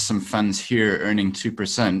got some funds here earning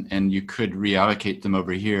 2% and you could reallocate them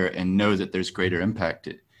over here and know that there's greater impact,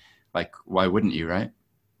 why wouldn't you, right?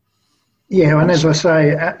 Yeah, and as I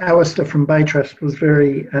say, Alistair from Bay Trust was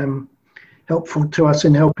very helpful to us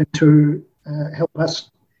in helping us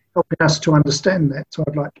to understand that. So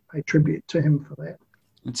I'd like to pay tribute to him for that.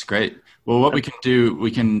 That's great. Well, what we can do,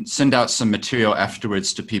 we can send out some material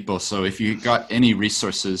afterwards to people. So if you got any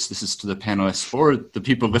resources, this is to the panelists or the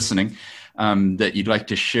people listening, that you'd like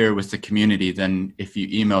to share with the community, then if you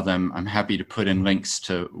email them, I'm happy to put in links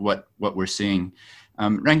to what we're seeing.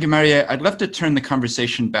 Rangimaria, I'd love to turn the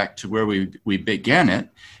conversation back to where we began it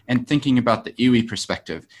and thinking about the iwi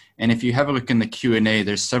perspective. And if you have a look in the Q&A,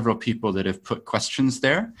 there's several people that have put questions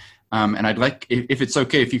there. And I'd like, if it's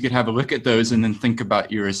okay, if you could have a look at those and then think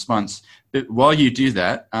about your response. But while you do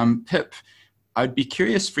that, Pip, I'd be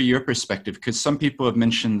curious for your perspective, because some people have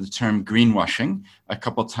mentioned the term greenwashing a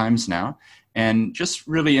couple times now. And just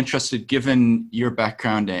really interested, given your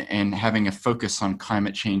background and having a focus on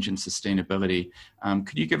climate change and sustainability,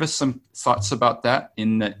 could you give us some thoughts about that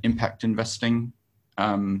in the impact investing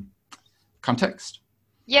context?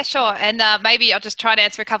 Yeah, sure. And maybe I'll just try to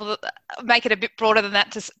answer make it a bit broader than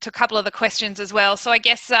that to a couple of the questions as well. So I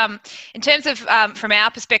guess in terms of, from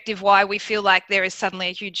our perspective, why we feel like there is suddenly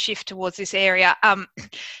a huge shift towards this area,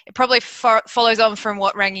 it probably follows on from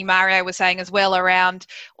what Rangimaria was saying as well, around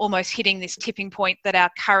almost hitting this tipping point that our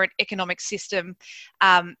current economic system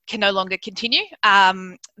can no longer continue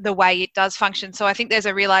the way it does function. So I think there's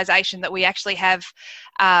a realisation that we actually have,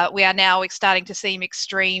 we are now starting to see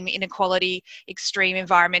extreme inequality, extreme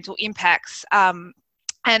environmental impacts.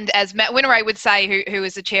 And as Matt Winteray would say, who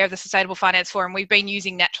is the chair of the Sustainable Finance Forum, we've been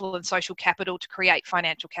using natural and social capital to create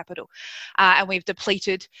financial capital. And we've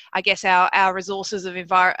depleted, I guess, our resources of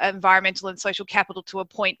environmental and social capital to a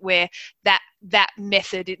point where that that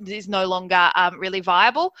method is no longer really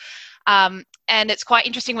viable. And it's quite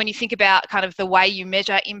interesting when you think about kind of the way you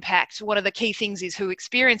measure impact. One of the key things is who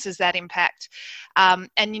experiences that impact. And,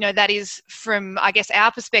 that is from, I guess,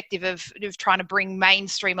 our perspective of trying to bring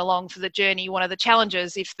mainstream along for the journey. One of the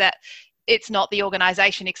challenges, if that it's not the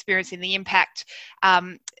organisation experiencing the impact,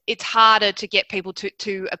 it's harder to get people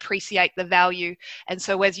to appreciate the value. And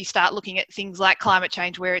so as you start looking at things like climate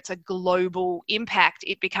change, where it's a global impact,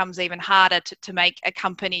 it becomes even harder to make a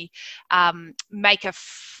company make a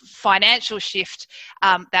financial shift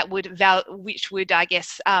which would, I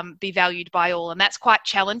guess, be valued by all. And that's quite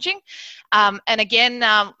challenging. And again,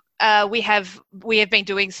 we have been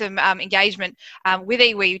doing some engagement with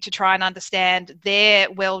iwi to try and understand their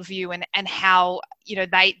worldview and how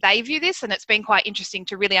they view this, and it's been quite interesting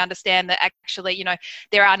to really understand that actually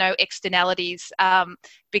there are no externalities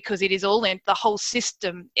because it is all in the whole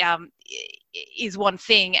system is one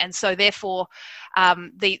thing, and so therefore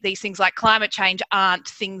these things like climate change aren't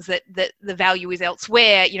things that the value is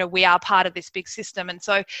elsewhere. We are part of this big system, and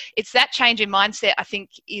so it's that change in mindset, I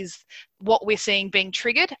think, is what we're seeing being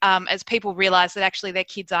triggered as people realise that actually their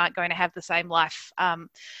kids aren't going to have the same life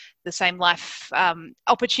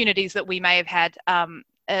opportunities that we may have had.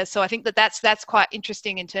 So I think that's quite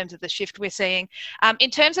interesting in terms of the shift we're seeing.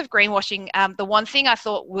 In terms of greenwashing, the one thing I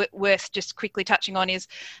thought worth just quickly touching on is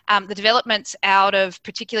the developments out of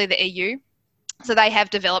particularly the EU. So they have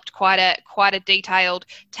developed quite a detailed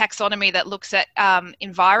taxonomy that looks at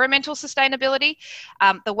environmental sustainability.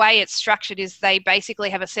 The way it's structured is they basically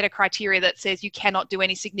have a set of criteria that says you cannot do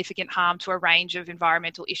any significant harm to a range of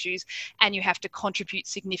environmental issues, and you have to contribute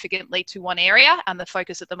significantly to one area, and the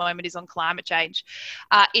focus at the moment is on climate change.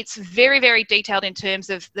 It's very, very detailed in terms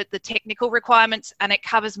of the technical requirements, and it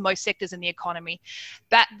covers most sectors in the economy.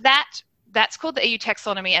 That's called the EU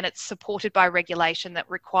taxonomy, and it's supported by regulation that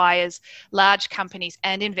requires large companies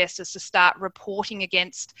and investors to start reporting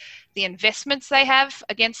against the investments they have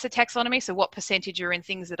against the taxonomy. So what percentage are in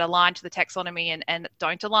things that align to the taxonomy and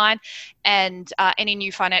don't align. And any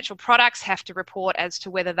new financial products have to report as to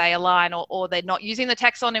whether they align or they're not using the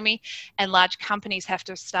taxonomy. And large companies have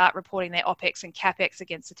to start reporting their OPEX and CAPEX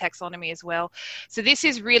against the taxonomy as well. So this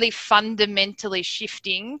is really fundamentally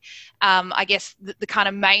shifting, I guess, the kind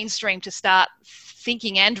of mainstream to start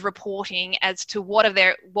thinking and reporting as to what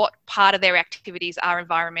part of their activities are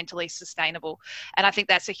environmentally sustainable. And I think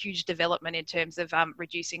that's a huge development in terms of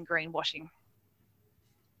reducing greenwashing.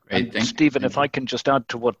 Great, Stephen, if I can just add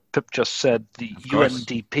to what Pip just said, the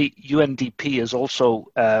UNDP is also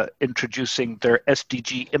introducing their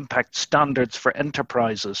SDG impact standards for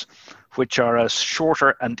enterprises, which are a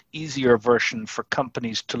shorter and easier version for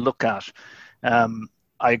companies to look at.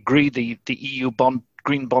 I agree the EU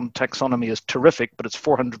Green Bond taxonomy is terrific, but it's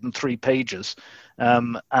 403 pages.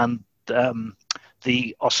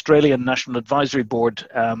 The Australian National Advisory Board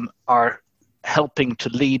are helping to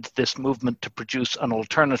lead this movement to produce an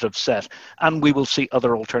alternative set, and we will see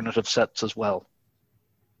other alternative sets as well.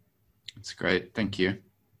 That's great, thank you.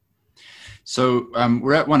 So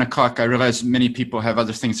we're at 1 o'clock. I realize many people have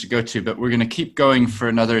other things to go to, but we're going to keep going for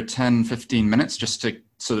another 10, 15 minutes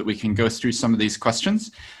so that we can go through some of these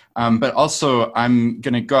questions. But also, I'm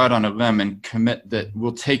going to go out on a limb and commit that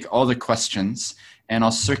we'll take all the questions and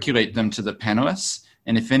I'll circulate them to the panelists.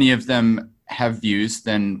 And if any of them have views,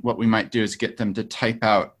 then what we might do is get them to type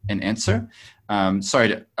out an answer. I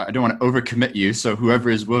don't want to overcommit you, so whoever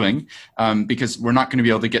is willing, because we're not going to be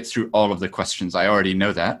able to get through all of the questions. I already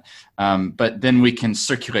know that. But then we can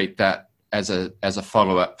circulate that as a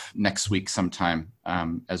follow-up next week sometime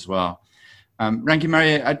as well.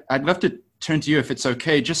 Rangi-Mari, I'd love to turn to you if it's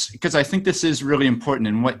okay, just because I think this is really important,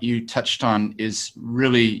 and what you touched on is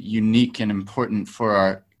really unique and important for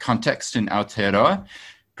our context in Aotearoa,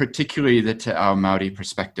 particularly the Te Ao Māori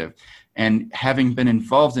perspective. And having been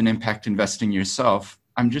involved in impact investing yourself,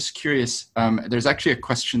 I'm just curious, there's actually a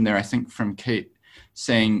question there, I think from Kate,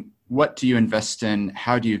 saying, what do you invest in?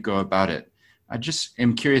 How do you go about it? I just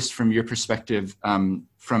am curious from your perspective,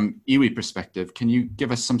 from iwi perspective, can you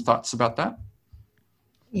give us some thoughts about that?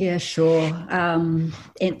 Yeah, sure. And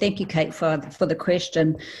thank you, Kate, for the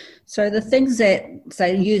question. So the things that,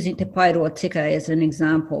 say, using Te Paeroa Tika as an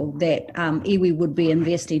example, that iwi would be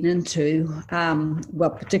investing into,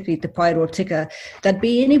 particularly Te Paeroa Tika, there'd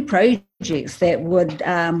be any projects that would,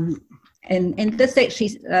 and this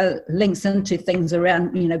actually links into things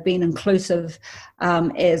around, being inclusive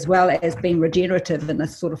as well as being regenerative in the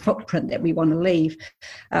sort of footprint that we want to leave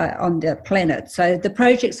on the planet. So the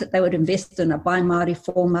projects that they would invest in are by Māori,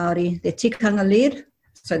 for Māori, they're tikanga led.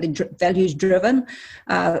 So they're values driven.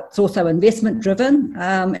 It's also investment driven,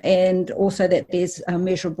 and also that there's a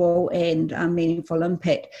measurable and meaningful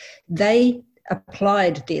impact. They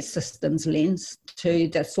applied their systems lens to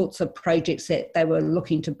the sorts of projects that they were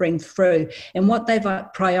looking to bring through. And what they've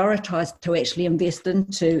prioritised to actually invest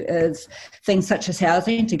into is things such as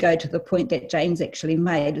housing, to go to the point that James actually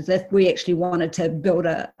made, is if we actually wanted to build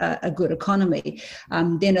a good economy,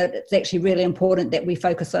 then it's actually really important that we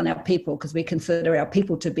focus on our people, because we consider our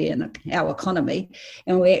people to be in our economy,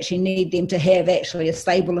 and we actually need them to have actually a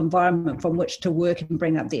stable environment from which to work and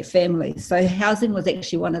bring up their families. So housing was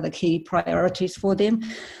actually one of the key priorities for them.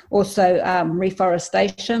 Also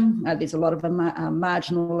reforestation, there's a lot of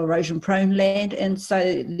marginal erosion prone land, and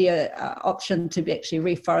so the option to be actually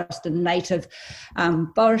reforest in native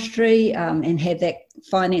forestry and have that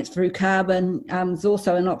financed through carbon is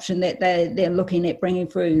also an option that they're looking at bringing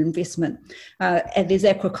through investment. And there's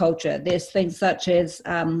aquaculture, there's things such as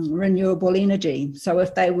renewable energy. So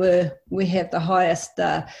if we have the highest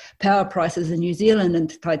power prices in New Zealand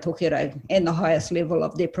and Tai Tokerau, and the highest level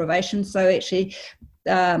of deprivation, so actually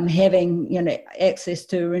having access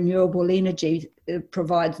to renewable energy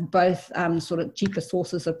provides both sort of cheaper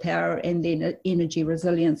sources of power and then energy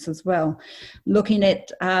resilience as well. Looking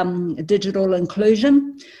at digital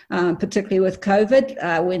inclusion, particularly with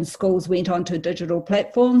COVID, when schools went onto digital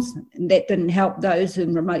platforms, that didn't help those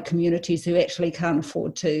in remote communities who actually can't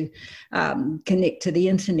afford to connect to the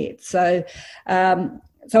internet. So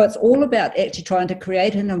it's all about actually trying to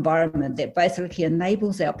create an environment that basically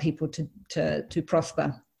enables our people to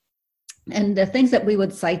prosper. And the things that we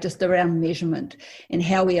would say just around measurement and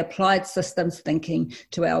how we applied systems thinking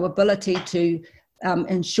to our ability to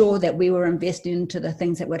ensure that we were investing into the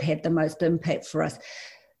things that would have the most impact for us.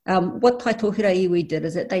 What Tai Tokerau Iwi did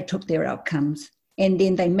is that they took their outcomes and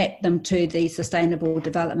then they mapped them to the Sustainable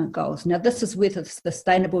Development Goals. Now, this is where the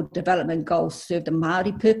Sustainable Development Goals serve the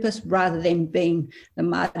Māori purpose rather than being the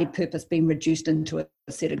Māori purpose being reduced into a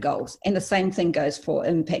set of goals. And the same thing goes for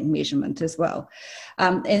impact measurement as well.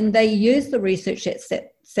 And they used the research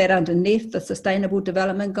that sat underneath the Sustainable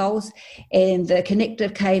Development Goals, and the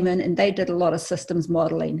Connective came in and they did a lot of systems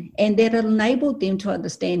modelling, and that enabled them to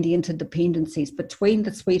understand the interdependencies between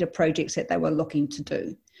the suite of projects that they were looking to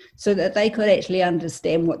do, so that they could actually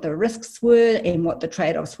understand what the risks were and what the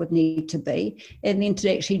trade-offs would need to be, and then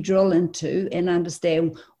to actually drill into and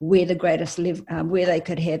understand where the greatest where they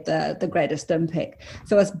could have the greatest impact.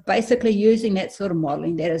 So it's basically using that sort of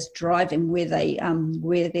modelling that is driving where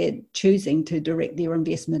they're choosing to direct their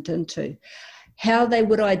investment into. How they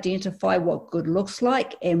would identify what good looks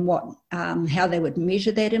like and how they would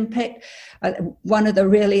measure that impact. One of the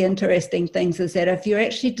really interesting things is that if you're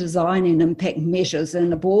actually designing impact measures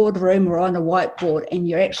in a boardroom or on a whiteboard, and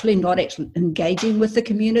you're actually not engaging with the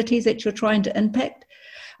communities that you're trying to impact,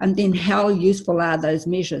 and then how useful are those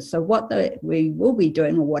measures? So what we will be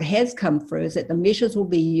doing, or what has come through, is that the measures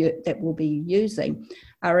that we'll be using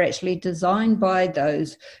are actually designed by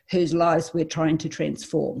those whose lives we're trying to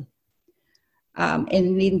transform.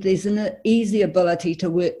 And then there's an easy ability to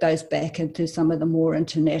work those back into some of the more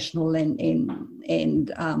international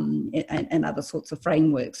and other sorts of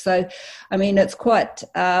frameworks. So, I mean, it's quite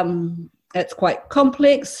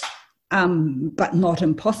complex, but not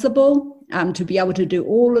impossible, to be able to do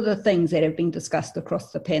all of the things that have been discussed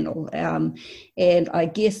across the panel. And I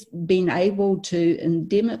guess being able to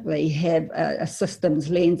endemically have a systems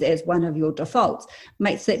lens as one of your defaults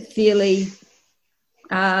makes it fairly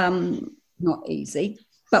not easy,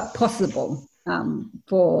 but possible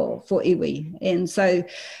for iwi. And so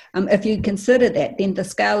if you consider that, then the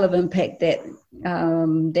scale of impact that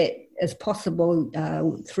is possible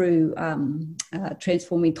through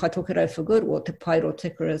transforming Tai Tokerau for good, or Te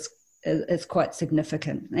Paerotika, is quite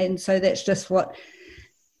significant. And so that's just what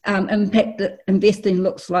impact that investing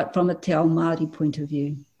looks like from a Te Ao Māori point of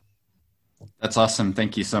view. That's awesome.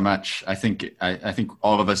 Thank you so much. I think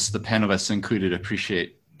all of us, the panelists included,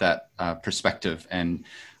 appreciate that perspective, and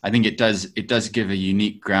I think it does give a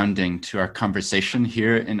unique grounding to our conversation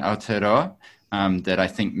here in Aotearoa that I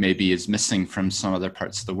think maybe is missing from some other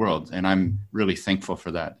parts of the world, and I'm really thankful for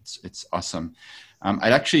that. It's awesome.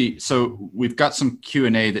 So we've got some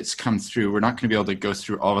Q&A that's come through. We're not going to be able to go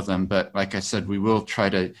through all of them, but like I said, we will try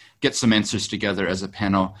to get some answers together as a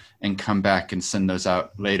panel and come back and send those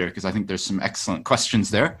out later, because I think there's some excellent questions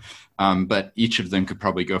there. But each of them could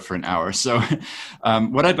probably go for an hour. So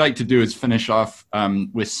what I'd like to do is finish off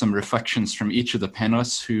with some reflections from each of the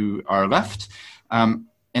panelists who are left.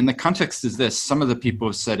 And the context is this: some of the people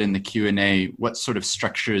have said in the Q&A, what sort of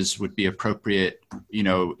structures would be appropriate? You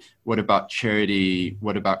know, what about charity?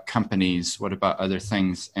 What about companies? What about other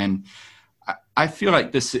things? And I feel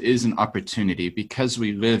like this is an opportunity because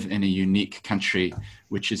we live in a unique country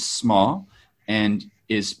which is small and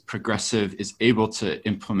is progressive, is able to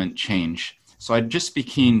implement change. So I'd just be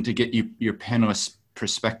keen to get your panelists'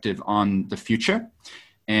 perspective on the future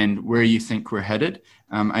and where you think we're headed.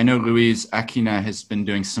 I know Louise Akina has been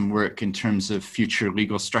doing some work in terms of future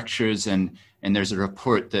legal structures, and there's a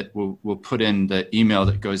report that we'll put in the email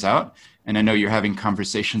that goes out. And I know you're having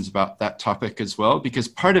conversations about that topic as well, because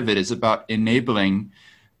part of it is about enabling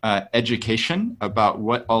education about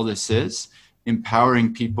what all this is,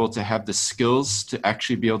 empowering people to have the skills to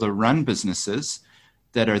actually be able to run businesses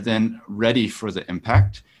that are then ready for the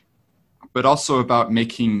impact, but also about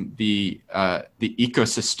making the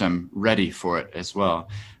ecosystem ready for it as well.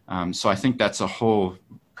 So I think that's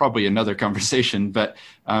probably another conversation, but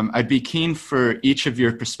I'd be keen for each of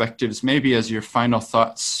your perspectives, maybe as your final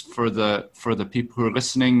thoughts for the people who are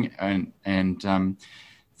listening and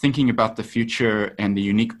thinking about the future and the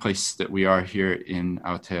unique place that we are here in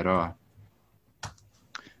Aotearoa.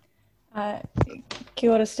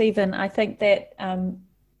 Kia ora, Stephen. I think that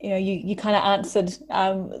you kind of answered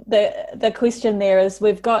the question there. Is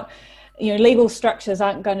we've got legal structures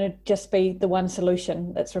aren't going to just be the one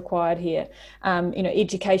solution that's required here.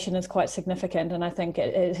 Education is quite significant, and I think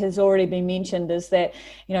it has already been mentioned is that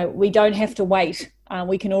we don't have to wait.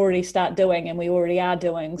 We can already start doing, and we already are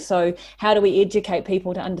doing. So how do we educate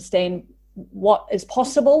people to understand what is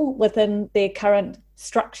possible within their current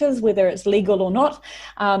structures, whether it's legal or not?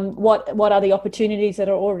 What are the opportunities that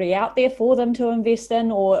are already out there for them to invest in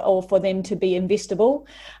or for them to be investable?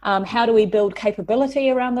 How do we build capability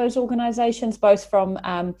around those organisations, both from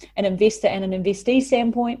an investor and an investee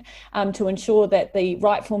standpoint, to ensure that the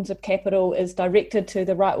right forms of capital is directed to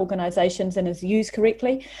the right organisations and is used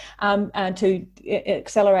correctly to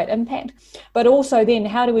accelerate impact? But also then,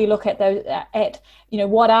 how do we look at those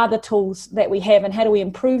what are the tools that we have, and how do we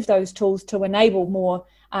improve those tools to enable more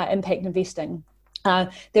impact investing?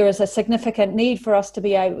 There is a significant need for us to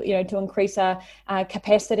be able, to increase our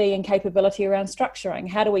capacity and capability around structuring.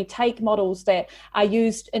 How do we take models that are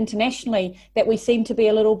used internationally that we seem to be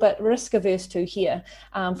a little bit risk averse to here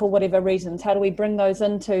for whatever reasons? How do we bring those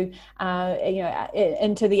into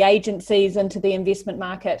the agencies, into the investment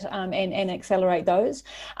market, and accelerate those?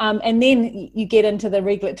 And then you get into the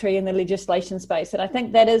regulatory and the legislation space, and I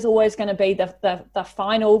think that is always going to be the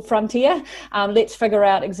final frontier. Let's figure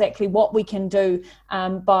out exactly what we can do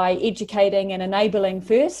by educating and enabling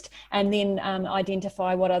first, and then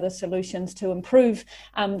identify what are the solutions to improve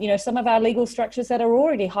some of our legal structures that are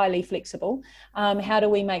already highly flexible. How do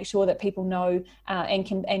we make sure that people know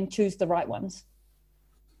and choose the right ones?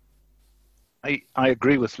 I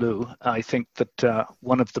agree with Lou. I think that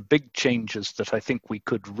one of the big changes that I think we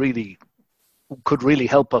could really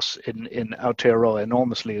help us in Aotearoa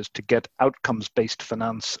enormously is to get outcomes-based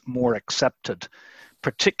finance more accepted,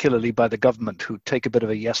 particularly by the government, who take a bit of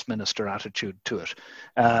a yes minister attitude to it.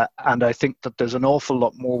 And I think that there's an awful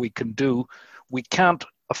lot more we can do. We can't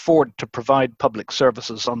afford to provide public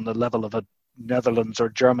services on the level of a Netherlands or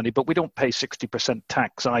Germany, but we don't pay 60%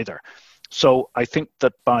 tax either. So I think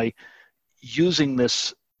that by using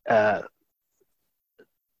this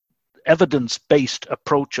evidence-based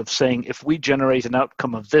approach of saying, if we generate an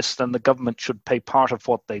outcome of this, then the government should pay part of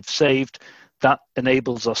what they've saved, that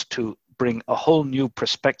enables us to bring a whole new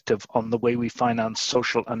perspective on the way we finance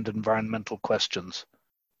social and environmental questions.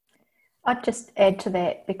 I'd just add to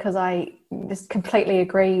that, because I just completely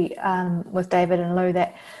agree with David and Lou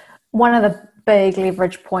that one of the big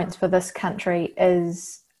leverage points for this country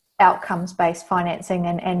is outcomes-based financing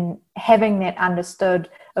and having that understood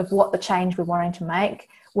of what the change we're wanting to make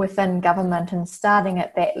within government and starting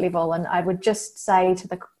at that level. And I would just say to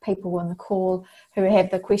the people on the call who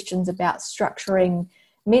have the questions about structuring,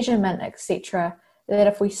 measurement, etc., that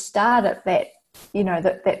if we start at that,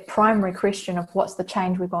 that primary question of what's the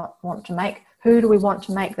change we want to make, who do we want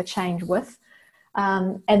to make the change with,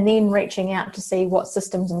 and then reaching out to see what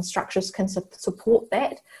systems and structures can support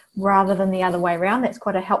that rather than the other way around. That's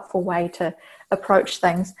quite a helpful way to approach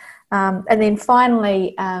things. And then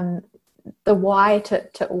finally, the why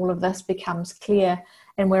to all of this becomes clear,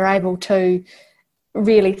 and we're able to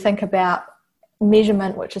really think about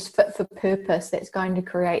measurement which is fit for purpose, that's going to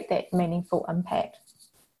create that meaningful impact.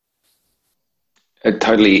 I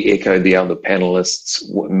totally echo the other panelists.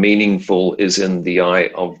 What meaningful is in the eye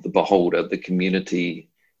of the beholder. The community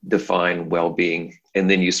define well-being, and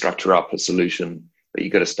then you structure up a solution. But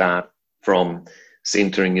you've got to start from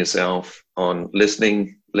centering yourself on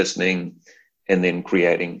listening, and then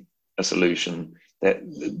creating a solution. That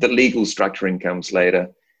the legal structuring comes later.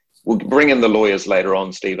 We'll bring in the lawyers later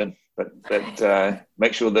on, Stephen. but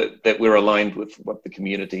make sure that we're aligned with what the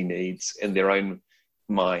community needs in their own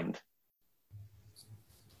mind.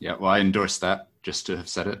 Yeah, well, I endorse that, just to have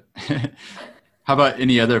said it. How about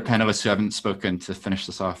any other panelists who haven't spoken to finish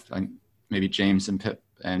this off? Maybe James and Pip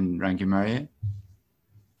and Rangimarie?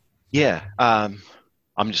 Yeah,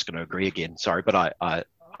 I'm just going to agree again. Sorry, but I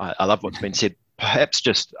love what's been said. Perhaps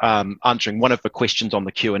just answering one of the questions on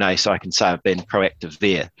the Q&A, so I can say I've been proactive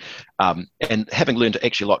there. And having learned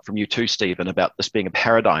actually a lot from you too, Stephen, about this being a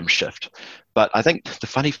paradigm shift. But I think the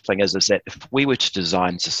funny thing is that if we were to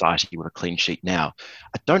design society with a clean sheet now,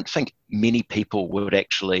 I don't think many people would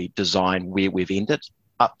actually design where we've ended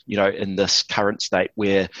up, in this current state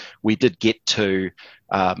where we did get to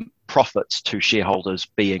profits to shareholders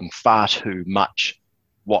being far too much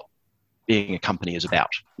what being a company is about,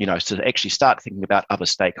 so to actually start thinking about other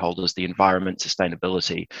stakeholders, the environment,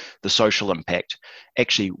 sustainability, the social impact,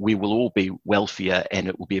 actually we will all be wealthier and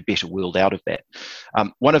it will be a better world out of that.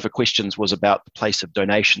 One of the questions was about the place of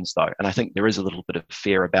donations though, and I think there is a little bit of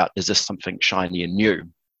fear about, is this something shiny and new?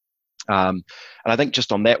 And I think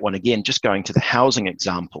just on that one, again, just going to the housing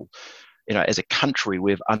example, as a country,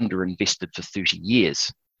 we've underinvested for 30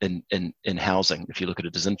 years in housing, if you look at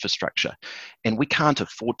it as infrastructure. And we can't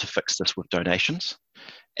afford to fix this with donations.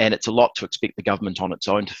 And it's a lot to expect the government on its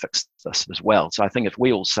own to fix this as well. So I think if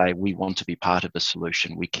we all say we want to be part of the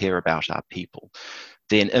solution, we care about our people,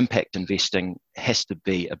 then impact investing has to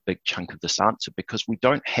be a big chunk of this answer, because we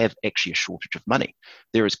don't have actually a shortage of money.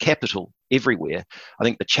 There is capital everywhere. I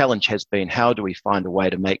think the challenge has been, how do we find a way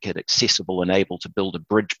to make it accessible and able to build a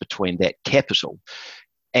bridge between that capital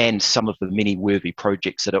and some of the many worthy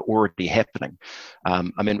projects that are already happening.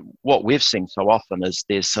 What we've seen so often is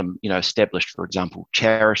there's some, established, for example,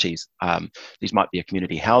 charities. These might be a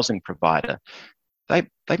community housing provider. They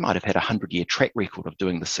might have had a 100-year track record of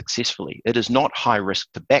doing this successfully. It is not high risk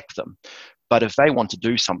to back them. But if they want to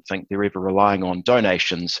do something, they're either relying on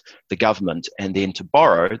donations, the government, and then to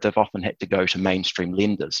borrow, they've often had to go to mainstream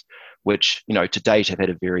lenders, which, to date have had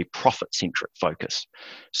a very profit-centric focus.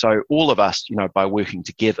 So all of us, by working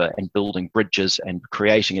together and building bridges and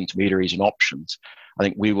creating intermediaries and options, I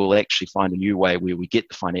think we will actually find a new way where we get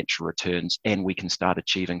the financial returns and we can start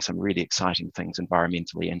achieving some really exciting things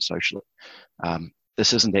environmentally and socially.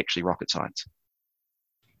 This isn't actually rocket science.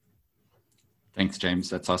 Thanks, James.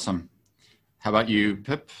 That's awesome. How about you,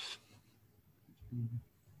 Pip?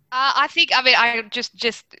 I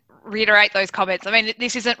just reiterate those comments.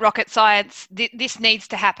 This isn't rocket science. This needs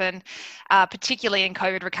to happen, particularly in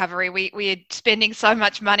COVID recovery. We are spending so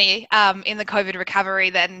much money in the COVID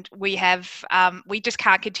recovery that we just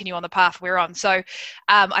can't continue on the path we're on. So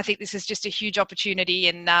I think this is just a huge opportunity,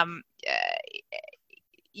 and I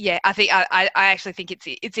actually think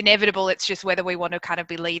it's inevitable. It's just whether we want to kind of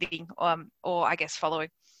be leading or I guess following.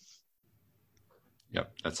 Yep,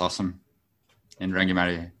 that's awesome. And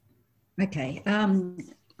Rangimarie. Okay,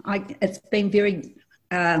 it's been very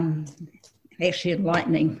actually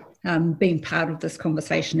enlightening being part of this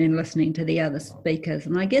conversation and listening to the other speakers.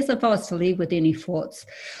 And I guess if I was to leave with any thoughts,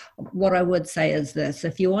 what I would say is this: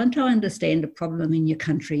 if you want to understand a problem in your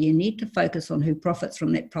country, you need to focus on who profits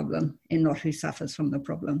from that problem and not who suffers from the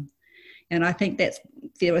problem. And I think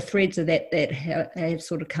there are threads of that have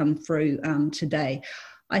sort of come through today.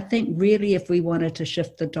 I think really if we wanted to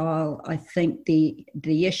shift the dial, I think the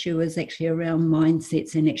issue is actually around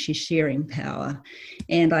mindsets and actually sharing power.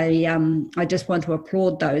 And I just want to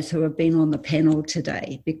applaud those who have been on the panel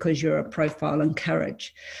today, because you're a profile in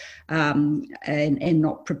courage and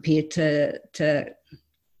not prepared to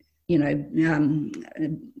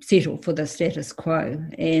settle for the status quo.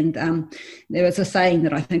 And there was a saying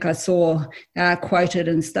that I think I saw quoted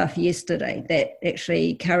and stuff yesterday, that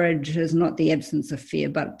actually courage is not the absence of fear,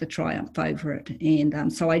 but the triumph over it.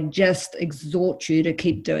 And so I just exhort you to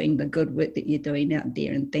keep doing the good work that you're doing out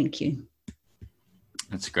there, and thank you.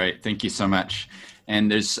 That's great. Thank you so much. And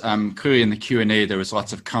there's clearly in the Q&A, there was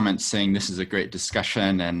lots of comments saying this is a great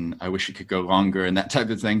discussion and I wish it could go longer and that type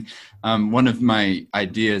of thing. One of my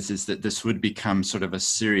ideas is that this would become sort of a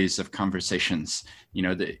series of conversations.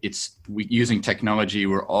 Using technology,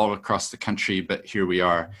 we're all across the country, but here we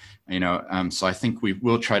are, so I think we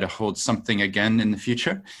will try to hold something again in the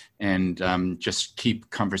future and just keep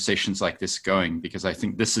conversations like this going, because I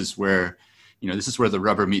think this is where the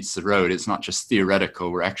rubber meets the road. It's not just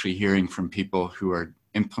theoretical. We're actually hearing from people who are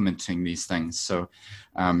implementing these things. So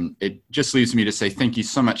it just leaves me to say thank you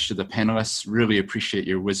so much to the panelists. Really appreciate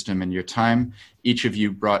your wisdom and your time. Each of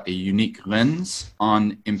you brought a unique lens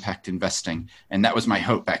on impact investing. And that was my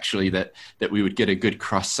hope, actually, that we would get a good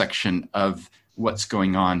cross-section of what's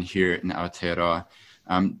going on here in Aotearoa.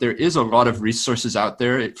 There is a lot of resources out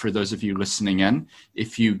there for those of you listening in.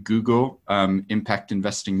 If you Google Impact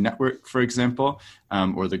Investing Network, for example,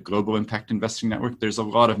 or the Global Impact Investing Network, there's a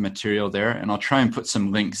lot of material there, and I'll try and put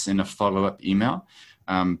some links in a follow-up email.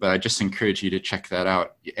 But I just encourage you to check that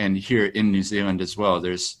out. And here in New Zealand as well,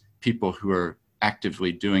 there's people who are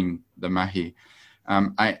actively doing the mahi.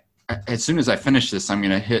 As soon as I finish this, I'm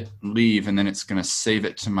going to hit leave, and then it's going to save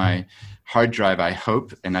it to my hard drive, I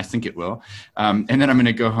hope, and I think it will. And then I'm going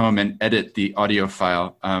to go home and edit the audio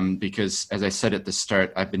file because, as I said at the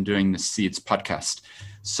start, I've been doing the Seeds podcast.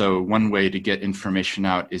 So one way to get information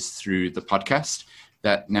out is through the podcast.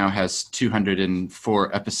 That now has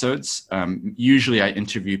 204 episodes. Usually I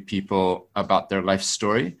interview people about their life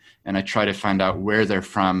story, and I try to find out where they're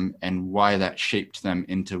from and why that shaped them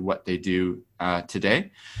into what they do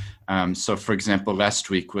today. So for example, last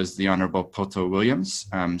week was the Honorable Poto Williams.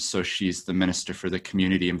 So she's the Minister for the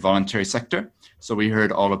Community and Voluntary Sector. So we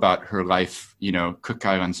heard all about her life, Cook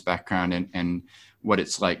Islands background and what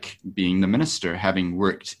it's like being the minister, having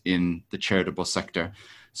worked in the charitable sector.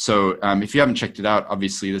 So if you haven't checked it out,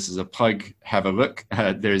 obviously this is a plug, have a look.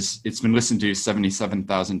 It's been listened to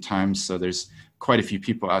 77,000 times, so there's quite a few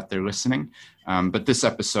people out there listening. But this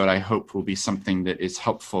episode, I hope, will be something that is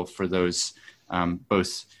helpful for those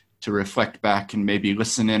both to reflect back and maybe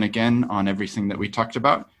listen in again on everything that we talked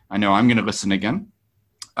about. I know I'm going to listen again.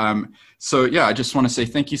 So yeah, I just want to say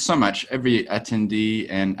thank you so much, every attendee.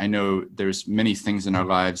 And I know there's many things in our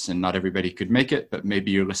lives and not everybody could make it, but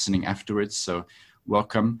maybe you're listening afterwards. So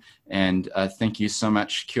welcome. And thank you so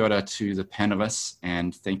much. Kia ora to the panelists.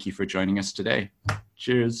 And thank you for joining us today.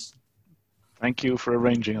 Cheers. Thank you for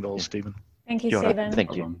arranging it all, Stephen. Thank you, Stephen.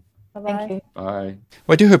 Thank you. Bye-bye. Thank you. Bye.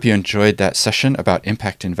 Well, I do hope you enjoyed that session about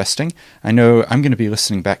impact investing. I know I'm going to be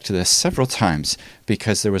listening back to this several times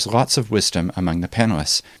because there was lots of wisdom among the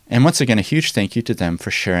panelists. And once again, a huge thank you to them for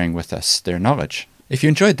sharing with us their knowledge. If you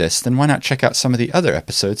enjoyed this, then why not check out some of the other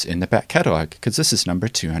episodes in the back catalog, because this is number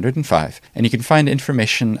 205. And you can find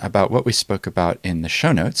information about what we spoke about in the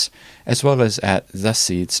show notes, as well as at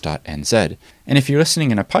theseeds.nz. And if you're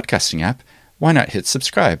listening in a podcasting app, why not hit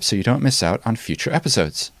subscribe so you don't miss out on future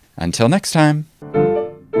episodes? Until next time.